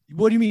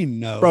 What do you mean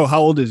no? Bro,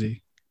 how old is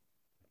he?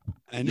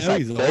 I know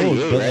he's old, but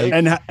right?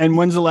 And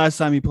when's the last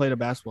time he played a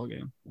basketball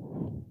game?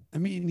 I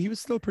mean, he was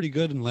still pretty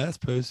good in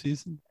last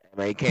postseason.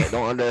 Man,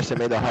 don't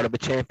underestimate the heart of a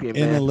champion,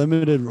 man. In a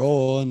limited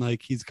role, and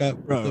he's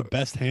got the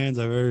best hands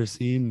I've ever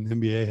seen in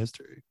NBA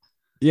history.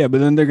 Yeah,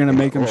 but then they're gonna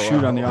make him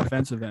shoot on the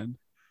offensive end.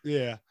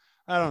 Yeah,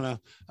 I don't know.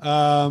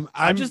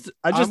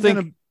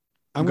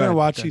 I'm gonna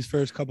watch these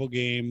first couple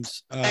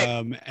games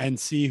and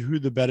see who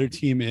the better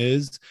team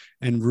is,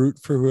 and root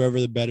for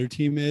whoever the better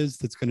team is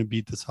that's gonna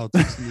beat the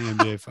Celtics in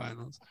the NBA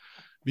Finals,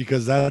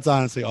 because that's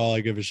honestly all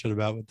I give a shit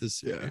about with this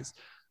series.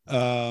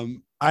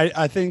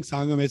 I think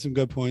Sango made some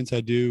good points.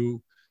 I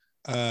do.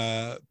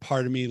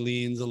 Part of me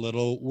leans a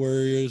little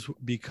Warriors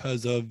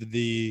because of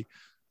the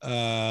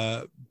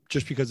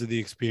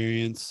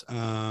experience.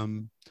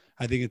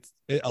 I think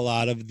a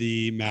lot of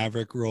the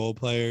Maverick role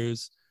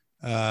players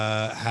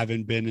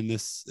haven't been in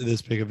this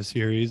big of a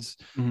series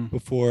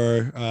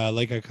before.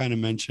 Like I kind of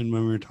mentioned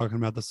when we were talking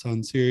about the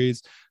Sun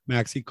series,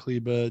 Maxi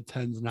Kleber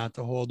tends not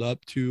to hold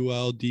up too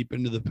well deep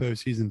into the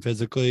postseason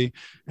physically,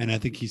 and I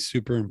think he's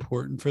super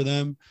important for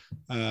them.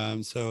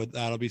 So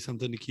that'll be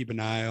something to keep an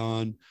eye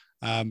on.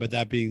 But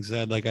that being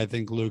said, I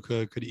think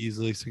Luka could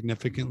easily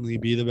significantly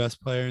be the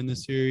best player in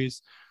this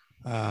series.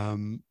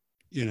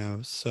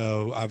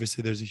 So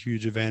obviously there's a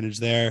huge advantage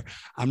there.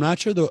 I'm not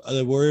sure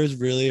the Warriors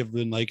really have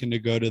been liking to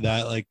go to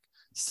that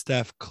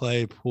Steph,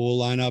 Clay, Poole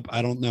lineup.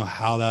 I don't know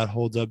how that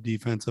holds up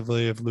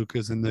defensively if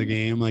Luka's in the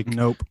game.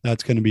 Nope.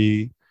 That's going to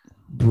be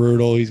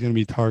brutal. He's going to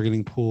be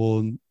targeting Poole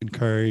and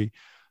Curry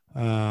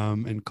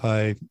and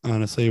Clay,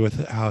 honestly,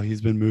 with how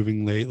he's been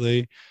moving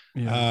lately.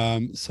 Yeah.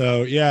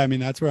 I mean,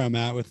 that's where I'm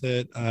at with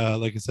it.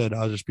 Like I said,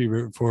 I'll just be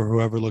rooting for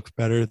whoever looks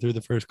better through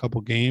the first couple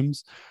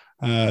games,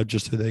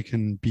 just so they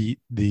can beat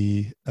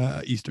the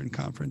Eastern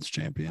Conference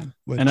champion.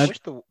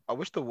 I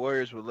wish the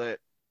Warriors would let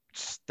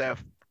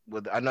Steph.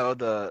 I know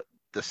the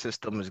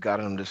system has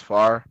gotten them this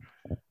far.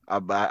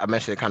 I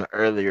mentioned it kind of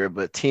earlier,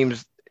 but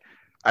teams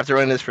after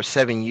running this for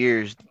 7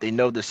 years, they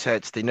know the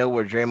sets. They know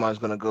where Draymond's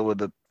going to go with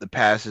the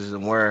passes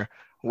and where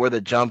the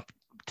jump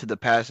to the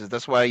passes.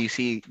 That's why you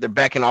see they're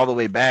backing all the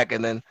way back,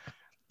 and then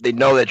they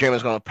know that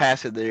Draymond's going to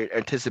pass it. They're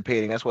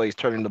anticipating. That's why he's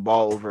turning the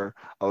ball over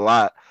a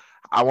lot.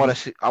 I want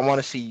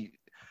to see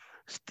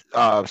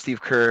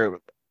Steve Kerr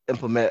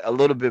implement a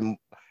little bit.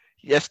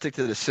 Yes, stick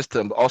to the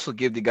system, but also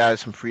give the guys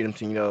some freedom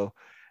to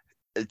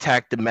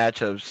attack the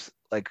matchups,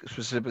 like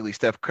specifically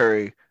Steph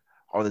Curry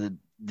or the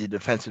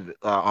defensive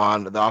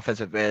on the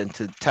offensive end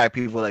to attack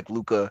people like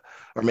Luka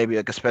or maybe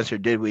like a Spencer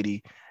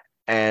Dinwiddie,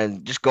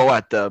 and just go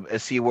at them and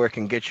see where it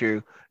can get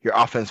your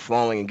offense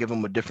flowing and give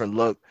them a different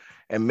look,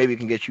 and maybe it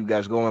can get you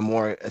guys going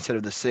more instead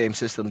of the same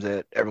systems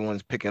that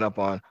everyone's picking up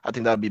on. I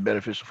think that would be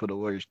beneficial for the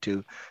Warriors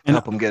too, to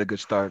help them get a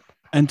good start.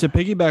 And to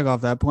piggyback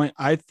off that point,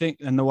 I think,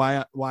 and the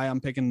why I'm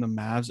picking the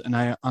Mavs, and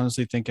I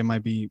honestly think it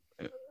might be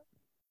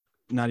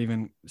not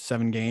even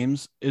 7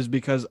 games, is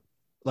because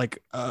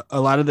like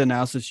a lot of the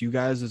analysis you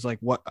guys is like,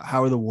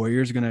 how are the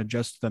Warriors going to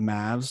adjust to the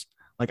Mavs?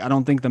 Like, I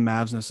don't think the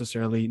Mavs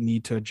necessarily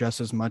need to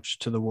adjust as much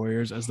to the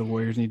Warriors as the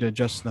Warriors need to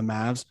adjust to the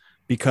Mavs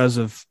because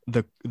of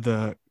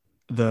the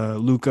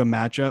Luka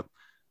matchup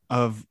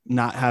of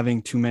not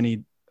having too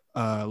many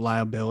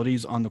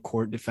liabilities on the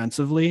court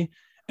defensively.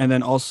 And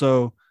then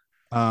also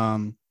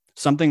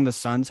something the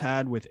Suns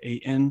had with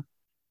Ayton,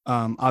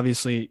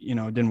 obviously,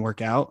 it didn't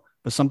work out,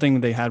 but something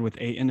they had with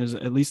Ayton is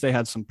at least they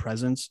had some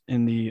presence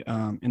in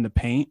the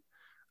paint.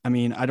 I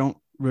mean, I don't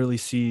really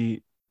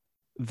see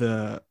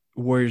the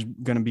Warriors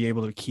going to be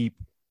able to keep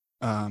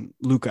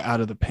Luka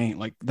out of the paint.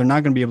 Like, they're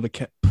not going to be able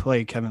to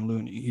play Kevin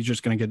Looney. He's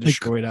just going to get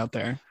destroyed out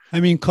there. I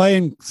mean, Clay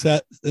and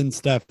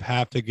Steph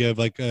have to give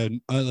like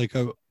a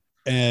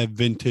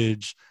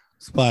vintage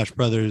Splash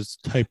Brothers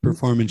type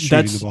performance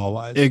shooting the ball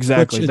wise.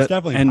 Exactly. It's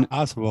definitely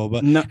possible,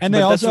 but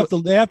they also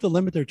have to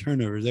limit their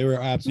turnovers. They were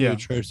absolutely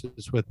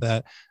atrocious with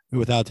that,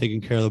 without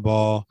taking care of the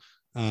ball.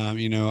 I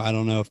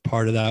don't know if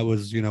part of that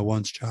was,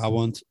 once Ja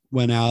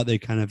went out, they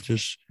kind of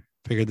just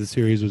figured the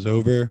series was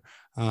over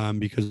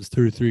because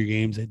through 3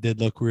 games, they did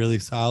look really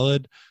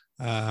solid.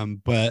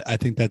 But I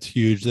think that's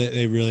huge.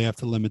 They really have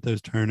to limit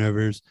those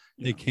turnovers.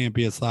 Yeah. They can't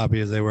be as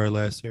sloppy as they were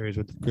last series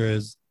with the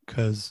Grizz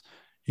because,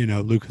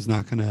 Luka's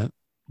not going to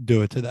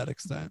do it to that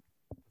extent.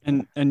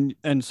 And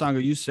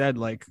Sango, you said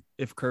like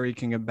if Curry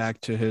can get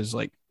back to his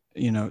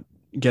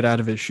get out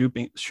of his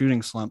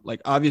shooting slump, like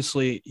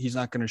obviously he's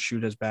not going to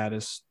shoot as bad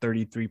as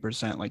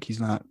 33%. Like he's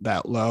not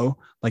that low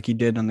like he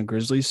did on the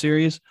Grizzlies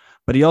series,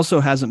 but he also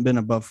hasn't been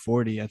above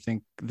 40, I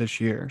think,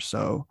 this year.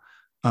 So,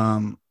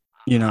 again,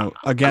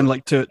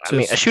 like to I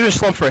mean, a shooting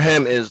slump for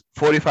him is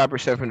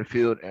 45% from the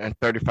field and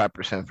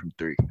 35% from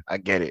 3. I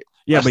get it.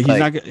 Yeah, that's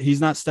but he's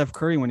not Steph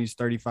Curry when he's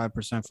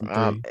 35% from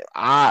 3.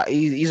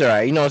 He's all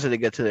right. He knows how to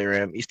get to the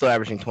rim. He's still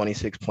averaging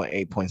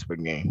 26.8 points per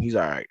game. He's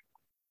all right.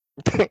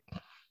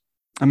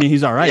 I mean,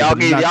 he's all right.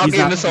 He's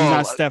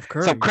not Steph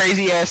Curry. Some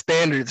crazy ass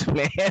standards,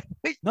 man.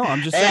 No,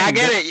 I'm just saying. I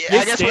get it.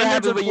 I guess what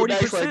happens when you're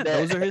nice like that.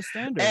 Those are his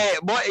standards. Hey,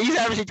 boy, he's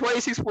averaging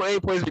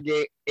 26.8 points per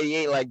game, and he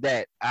ain't like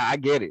that. I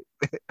get it.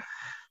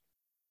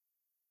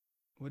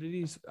 What did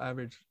he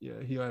average?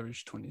 Yeah, he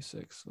averaged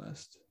 26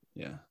 last.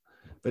 Yeah.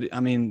 But, I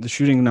mean, the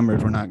shooting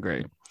numbers were not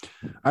great.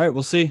 All right,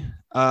 we'll see. He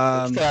still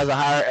has a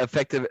higher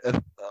effective,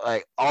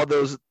 like all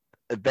those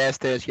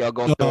advanced stats y'all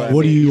going through.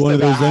 What are you, one of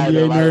those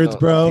NBA nerds,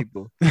 bro?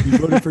 You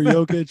voted for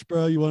Jokic,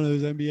 bro? You one of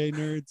those NBA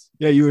nerds?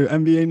 Yeah, you were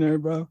an NBA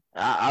nerd, bro.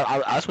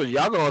 That's what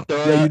y'all going through.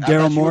 Yeah, you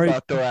Daryl Morey.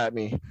 Throw at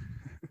me.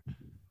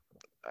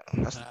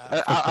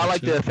 I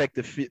like the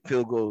effective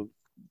field goal.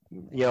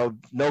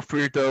 No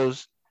free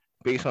throws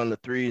based on the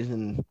 3s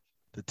and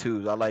the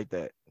 2s. I like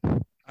that.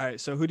 All right,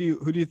 so who do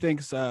you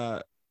think's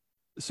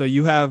so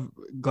you have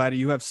Gladdy,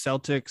 you have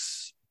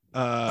Celtics.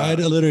 I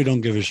literally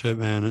don't give a shit,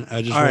 man.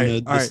 I just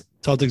want to.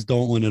 Celtics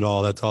don't win it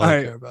all. That's all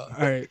I care about.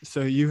 All right,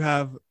 so you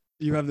have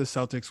the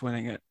Celtics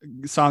winning it.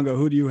 Sango,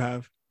 who do you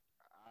have?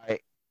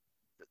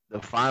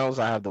 The finals,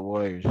 I have the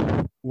Warriors.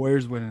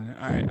 Warriors winning it.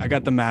 All right, I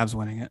got the Mavs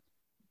winning it.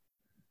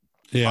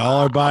 Yeah,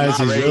 all our bias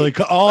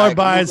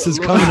is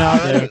coming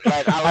out there.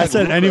 I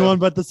said Luka. Anyone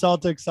but the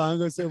Celtics.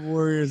 Sango said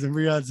Warriors, and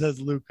Riyad says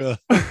Luka.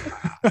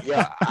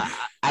 Yeah,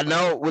 I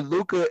know with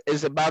Luka,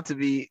 it's about to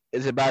be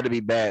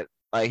bad.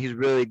 Like, he's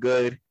really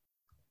good.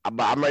 I'm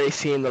already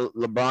seeing the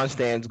LeBron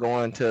stands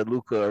going to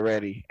Luka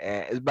already,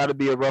 and it's about to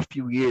be a rough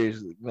few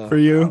years for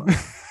you.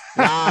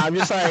 I'm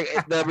just like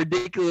the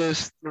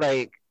ridiculous,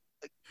 like.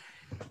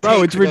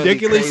 Bro, it's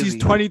ridiculous. He's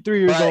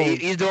 23 years old.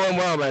 He's doing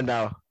well right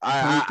now.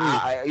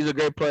 He's a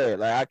great player.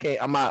 Like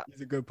I'm not.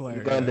 He's a good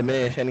player. Going to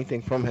diminish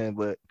anything from him,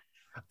 but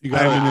you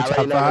got him in your top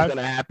 5. What's going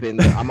to happen?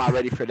 I'm not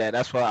ready for that.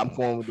 That's why I'm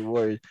going with the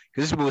Warriors,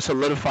 because this will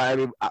solidify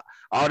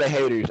all the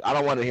haters. I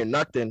don't want to hear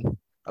nothing.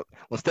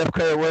 When Steph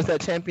Curry wins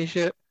that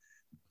championship,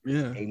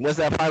 he wins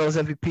that Finals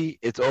MVP,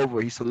 it's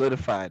over. He's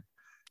solidified.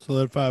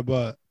 Solidified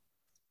what?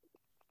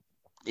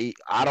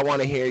 I don't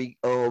want to hear,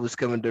 it's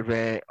Kevin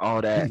Durant,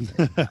 all that.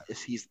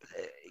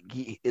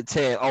 It's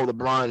him.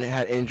 LeBron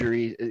had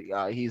injuries.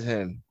 He's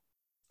him.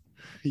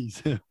 He's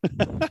him.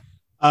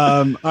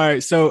 All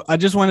right, so I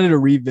just wanted to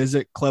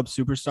revisit Club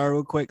Superstar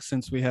real quick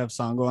since we have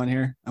Sango on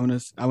here. I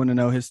want to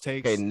know his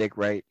takes. Okay, Nick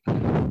Wright.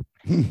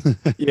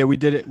 Yeah, we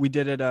did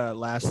it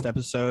last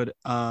episode.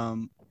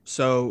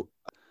 So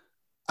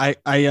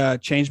I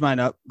changed mine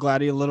up,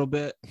 Gladdy, a little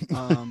bit.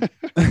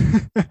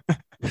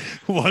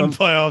 One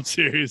playoff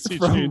series, he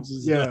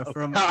changes. Yeah,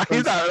 Nah,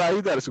 he's not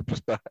a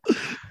superstar.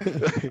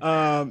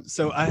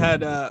 So I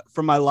had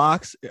for my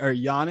locks are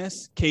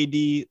Giannis,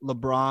 KD,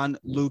 LeBron,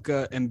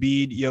 Luka,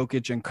 Embiid,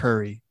 Jokic, and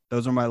Curry.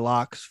 Those are my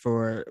locks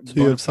for So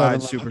you have bona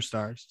fide 7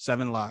 superstars.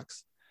 7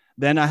 locks.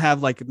 Then I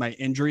have like my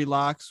injury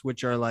locks,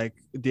 which are like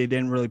they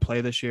didn't really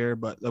play this year,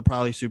 but they're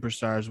probably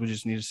superstars. We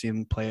just need to see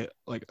them play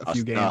like a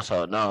few games.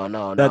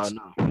 No.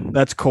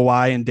 That's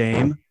Kawhi and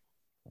Dame.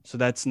 So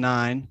that's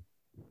 9.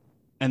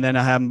 And then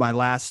I have my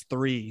last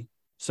 3.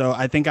 So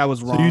I think I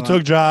was wrong. So you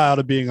took Ja out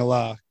of being a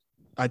lock.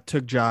 I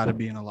took Ja to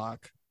being a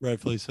lock.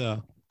 Rightfully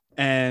so.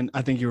 And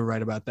I think you were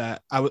right about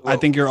that. I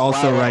think you're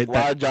also right.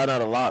 Why Ja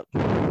not a lock?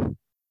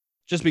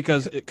 Just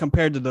because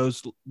compared to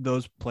those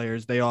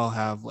players, they all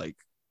have like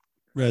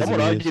I would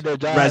argue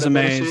that Ja had a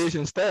better series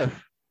than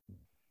Steph.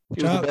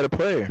 He was a better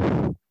player.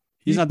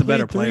 He's not the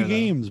better player. player.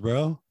 3 games,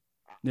 bro.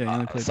 Yeah, he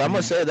only played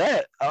someone said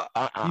that.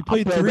 He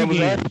played 3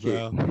 games,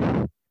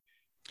 bro.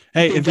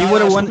 Hey, if he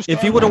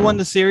would have won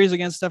the series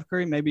against Steph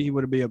Curry, maybe he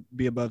would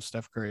be above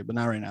Steph Curry, but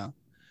not right now.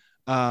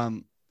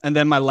 And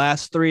then my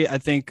last 3, I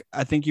think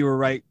you were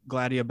right,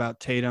 Gladdy, about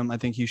Tatum. I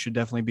think he should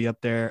definitely be up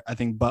there. I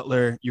think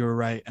Butler, you were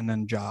right, and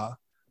then Ja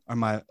are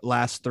my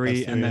last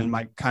 3, and then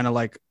my kind of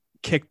like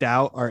kicked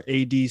out are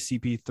AD,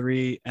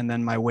 CP3, and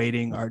then my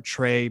waiting are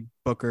Trey,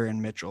 Booker,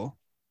 and Mitchell.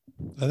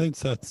 I think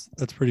that's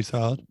pretty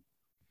solid.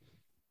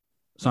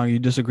 So you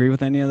disagree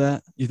with any of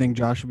that? You think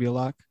Josh should be a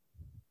lock?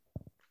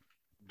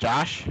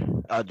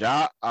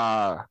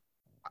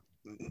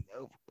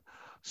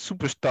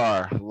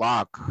 Superstar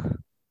lock.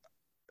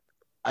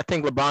 I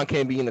think LeBron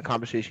can't be in the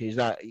conversation. He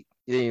didn't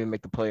even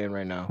make the play-in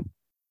right now.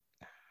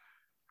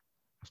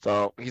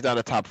 So he's not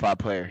a top 5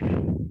 player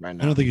right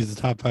now. I don't think he's a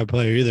top 5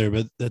 player either,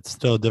 but that's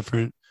still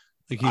different.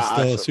 Like he's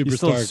still a superstar.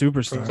 He's still a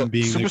superstar. From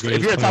being the greatest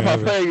if you're a top 5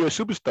 ever. player, you're a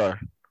superstar.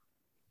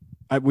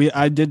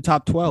 I did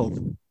top 12.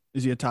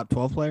 Is he a top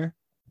 12 player?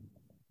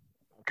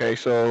 Okay,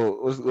 so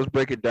let's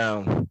break it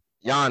down.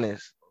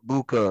 Giannis,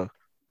 Luka,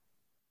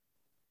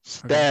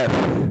 Steph,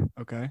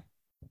 okay,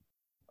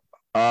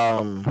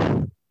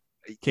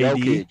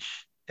 KD,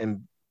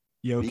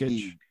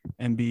 Jokic,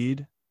 and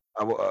Embiid.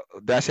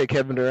 Did I say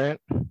Kevin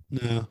Durant?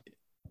 No.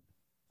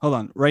 Hold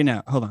on.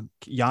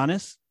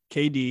 Giannis,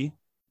 KD,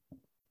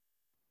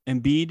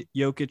 Embiid,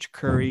 Jokic,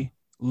 Curry,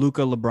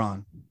 Luka,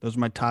 LeBron. Those are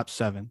my top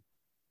 7.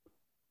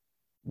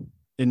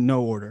 In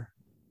no order.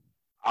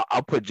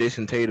 I'll put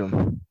Jason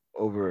Tatum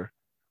over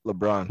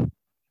LeBron.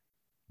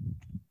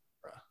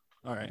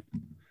 All right.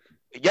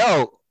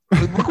 Yo,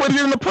 look what he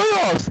did in the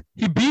playoffs.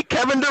 He beat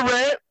Kevin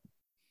Durant,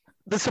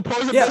 the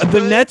supposed best the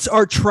player, Nets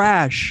are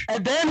trash.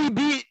 and then he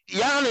beat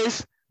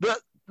Giannis, the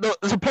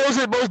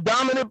supposed most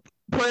dominant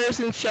players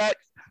in Shaq.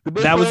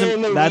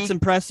 That's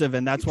impressive,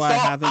 and that's why I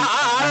have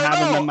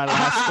him in my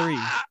last 3.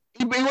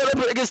 He went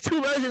up against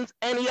 2 legends,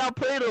 and he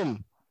outplayed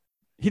him.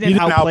 He didn't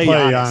outplay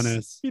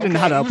Giannis. He didn't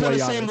outplay outplay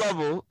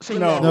Giannis. Same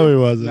level. No, he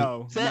wasn't.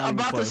 No,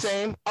 about the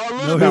same.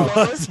 No, he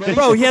wasn't.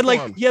 Bro, he had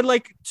like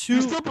 2.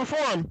 He still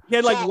performed. He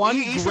had like so one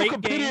he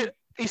great game.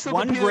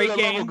 One great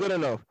game. Good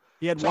enough.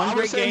 He had one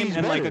great game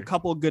and like a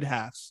couple good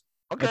halves.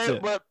 Okay,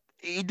 but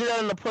he did that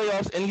in the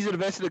playoffs, and he's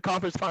advanced to the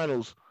conference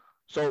finals.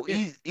 So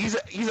he's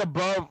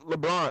above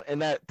LeBron in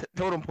that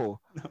totem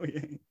pole. No, he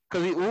ain't.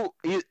 Because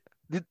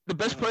the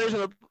best players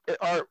are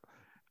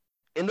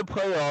in the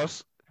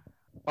playoffs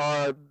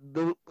are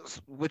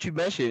what you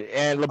mentioned,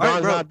 and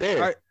LeBron's not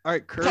there. All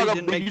right. Curry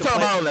didn't make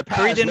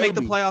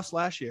the playoffs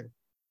last year.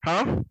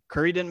 Huh?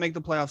 Curry didn't make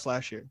the playoffs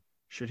last year.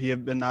 Should he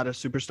have been not a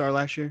superstar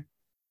last year?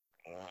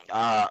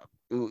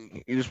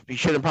 He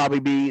shouldn't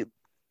probably be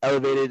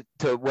elevated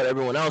to what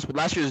everyone else. But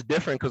last year is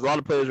different because a lot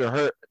of players are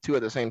hurt too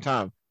at the same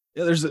time.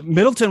 Yeah,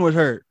 Middleton was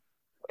hurt.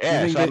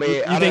 Yeah, you think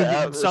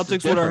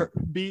Celtics would have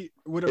beat?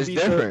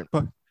 Different.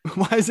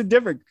 Why is it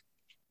different?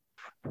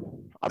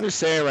 I'm just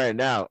saying right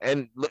now.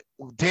 And look,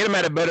 Tatum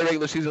had a better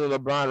regular season than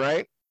LeBron,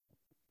 right?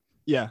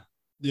 Yeah.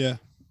 Yeah.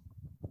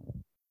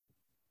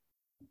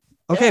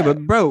 Okay, yeah.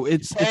 But bro,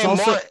 it's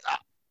also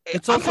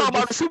I'm talking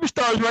about the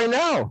superstars right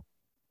now.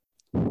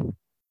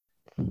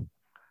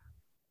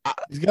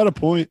 He's got a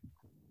point.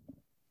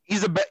 He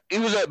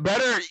was a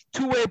better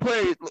two-way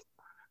player.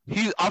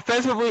 He's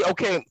offensively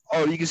okay.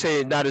 Oh, you can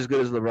say not as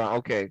good as LeBron.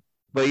 Okay,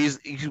 but he's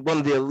one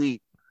of the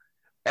elite.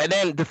 And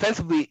then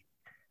defensively,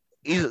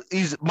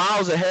 he's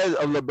miles ahead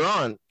of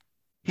LeBron.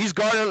 He's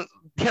guarding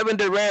Kevin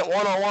Durant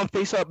one-on-one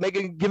face-up,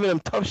 giving him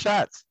tough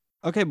shots.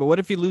 Okay, but what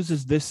if he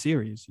loses this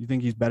series? You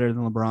think he's better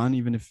than LeBron,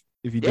 even if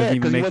he doesn't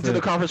even make he went to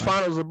the conference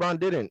finals. LeBron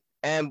didn't.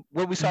 And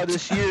what we saw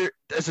this year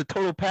as a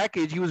total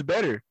package, he was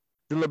better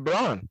than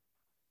LeBron.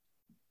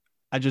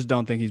 I just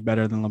don't think he's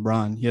better than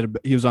LeBron.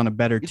 He was on a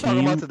better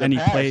team, and he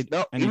played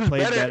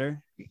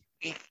better.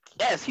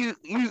 Yes, he's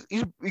going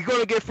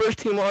to get first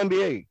team All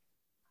NBA.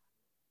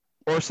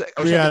 Or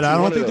I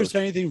don't think there's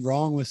anything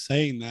wrong with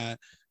saying that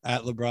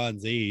at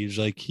LeBron's age.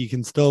 Like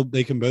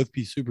they can both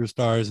be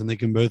superstars and they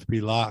can both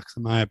be locks,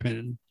 in my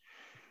opinion.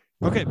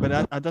 Okay,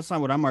 but that's not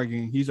what I'm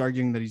arguing. He's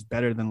arguing that he's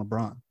better than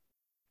LeBron.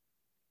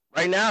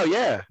 Right now,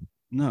 yeah.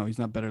 No, he's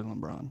not better than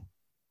LeBron.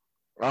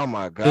 Oh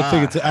my god. I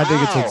think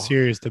it's a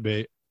serious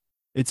debate.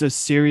 It's a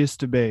serious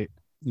debate.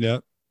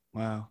 Yep.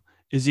 Wow.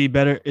 Is he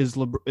better? Is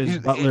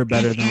Butler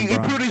better than He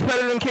LeBron? proved he's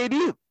better than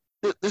KD.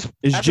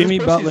 Is Jimmy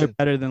Butler postseason.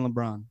 better than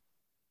LeBron?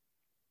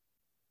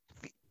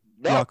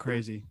 No. Y'all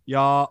crazy.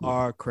 Y'all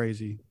are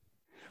crazy.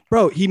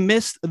 Bro, he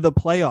missed the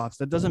playoffs.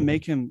 That doesn't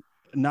make him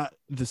not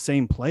the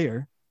same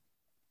player.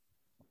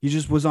 He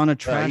just was on a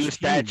trash he was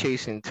stat team.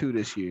 chasing too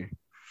this year.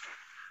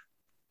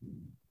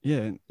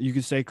 Yeah, you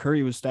could say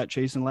Curry was stat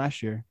chasing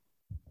last year.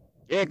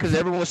 Yeah, because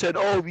everyone said,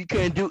 "Oh, you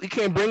can't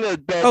bring a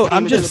bad." Oh, team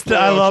I'm into just- the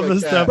I playoffs love like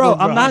this that." stuff. Bro, LeBron.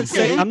 I'm not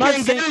saying He I'm not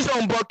can't saying get his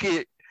own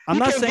bucket. I'm He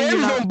not can't saying get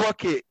you're his not, own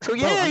bucket. So Bro,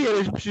 yeah,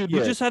 you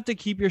just have to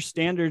keep your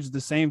standards the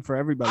same for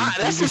everybody. You that's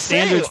change your the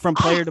same. standards from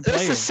player to That's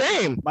player. the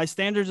same. My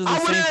standards are the I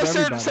same wouldn't for have said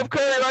everybody. Steph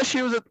Curry last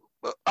year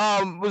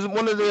was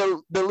one of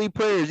the elite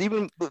players,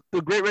 even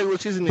the great regular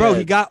season. Bro, had.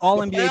 he got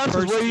all The NBA playoffs is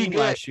first where you team get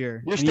last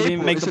year. Your And he didn't even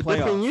staple. make It's the a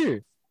different playoffs.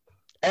 year.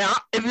 And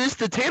if it's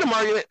the Tatum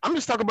argument, I'm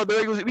just talking about the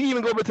regular. We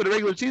even go back to the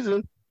regular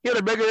season. He had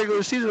a better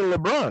regular season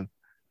than LeBron.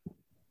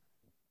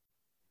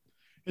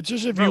 It's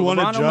just if Bro, you want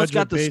to LeBron almost judge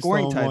got it the based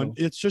scoring on title. one.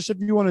 It's just if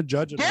you want to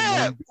judge it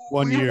Yeah, on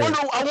one you year.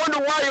 I wonder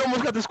why he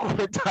almost got the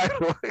scoring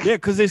title. Yeah,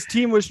 because his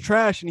team was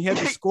trash and he had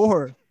to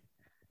score.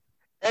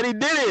 And he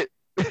did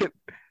it.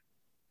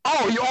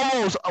 Oh, you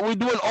almost. We're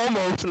doing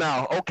almost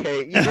now.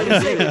 Okay. You I did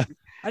didn't say it.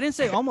 I didn't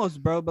say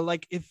almost, bro, but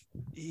like if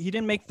he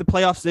didn't make the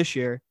playoffs this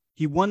year,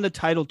 he won the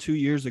title 2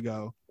 years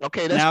ago.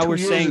 Okay, that's Now 2 we're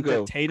years saying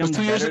ago. that Tatum's 'Cause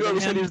 2 years better ago than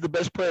we said him? he was the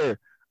best player,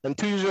 and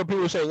 2 years ago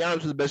people were saying Giannis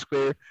was the best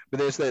player, but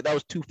they said that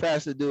was too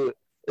fast to do it.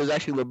 It was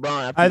actually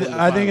LeBron. After he won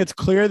the I think finals. it's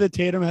clear that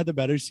Tatum had the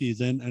better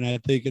season, and I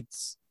think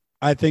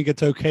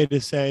it's okay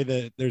to say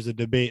that there's a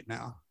debate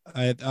now.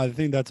 I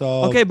think that's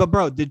all. Okay, but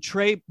bro, did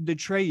Trey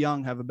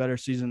Young have a better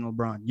season than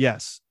LeBron?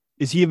 Yes.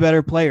 Is he a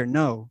better player?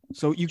 No.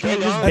 So you can't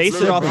Trae just Young, base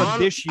it off LeBron, of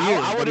this year. I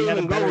that wouldn't he had a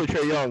even go better- with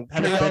Trae Young.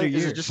 had a Trae better Young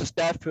year. is just a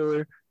stat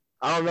filler.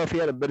 I don't know if he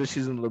had a better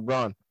season than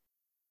LeBron.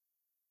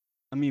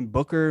 I mean,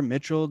 Booker,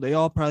 Mitchell, they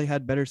all probably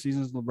had better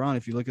seasons than LeBron.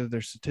 If you look at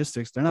their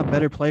statistics, they're not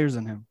better players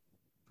than him.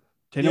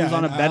 Tatum was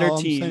on a and better all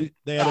I'm team. saying-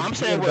 they had I'm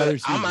saying a better I'm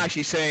season.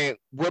 actually saying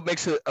what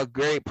makes a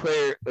great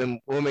player and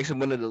what makes him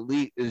one of the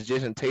elite is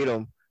Jason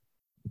Tatum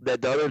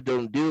that the others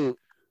don't do.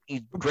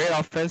 He's great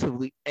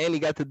offensively and he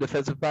got the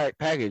defensive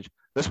package.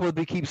 That's what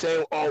they keep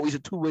saying. Oh, he's a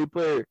two-way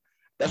player.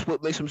 That's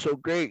what makes him so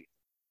great.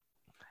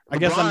 I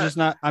guess I'm LeBron, just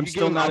not. I'm you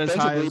still give him not as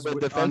high offensively, as but on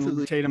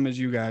defensively- Tatum as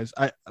you guys.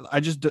 I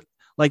just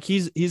like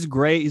he's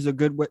great. He's a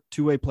good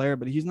two-way player,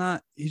 but he's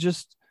not.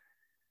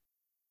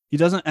 He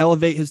doesn't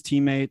elevate his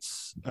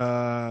teammates.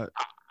 I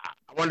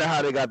wonder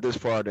how they got this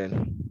far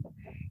then.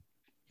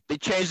 They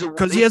changed the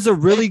Because he has a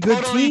really they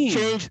good totally team.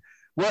 Changed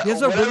He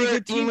has a really whatever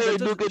good team. Ime That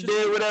doesn't Udoka just-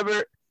 did,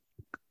 whatever.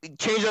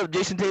 Changed up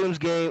Jason Tatum's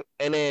game,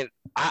 and then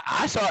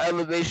I saw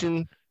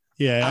elevation.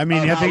 Yeah, I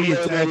mean, I think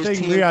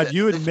Riyad,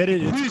 you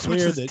admitted it's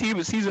clear that team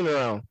is season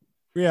around.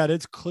 Riyad,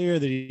 it's clear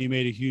that he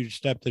made a huge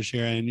step this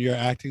year, and you're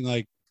acting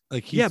like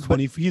he's Yeah, but-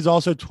 20. He's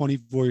also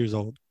 24 years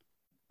old.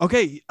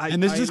 Okay,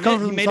 And this I is admit coming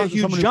he from made a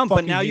huge someone who jump, but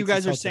fucking now you hates the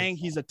guys are Celtics. saying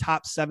he's a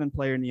top 7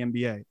 player in the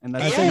NBA, and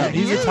that's I Yeah, think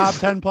he's he a top is.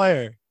 10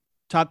 player.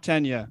 top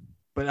 10. Yeah,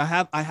 but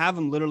I have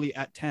him literally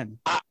at 10.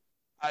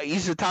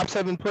 He's a top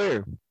 7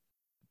 player.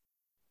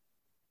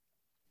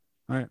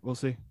 All right, we'll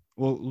see.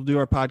 We'll do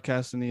our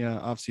podcast in the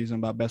off season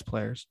about best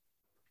players,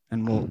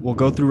 and we'll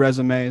go through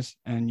resumes,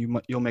 and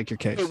you'll make your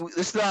case. Hey,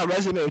 this is not a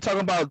resume. We're talking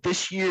about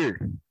this year.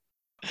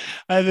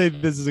 I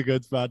think this is a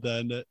good spot to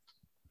end it.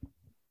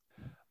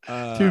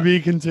 Uh, To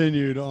be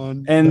continued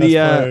on. and best the,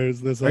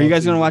 players this Are you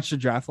guys offseason. gonna watch the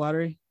draft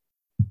lottery?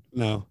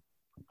 No.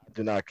 I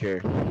do not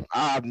care.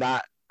 I've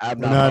not not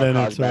watched in it, college so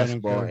I don't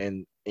basketball care.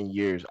 in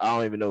years. I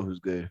don't even know who's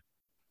good.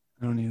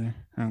 I don't either.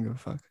 I don't give a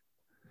fuck.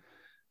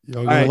 Y'all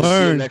All gonna right, We'll see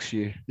you learn. next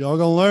year. Y'all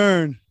gonna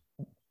learn.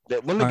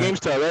 When the All right. game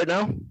start right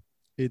now?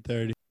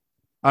 8:30.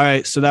 All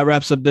right, so that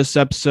wraps up this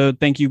episode.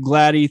 Thank you,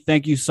 Gladdy.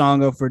 Thank you,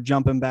 Songo, for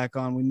jumping back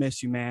on. We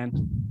miss you,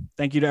 man.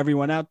 Thank you to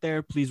everyone out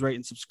there. Please rate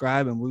and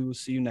subscribe, and we will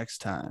see you next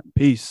time.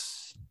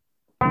 Peace.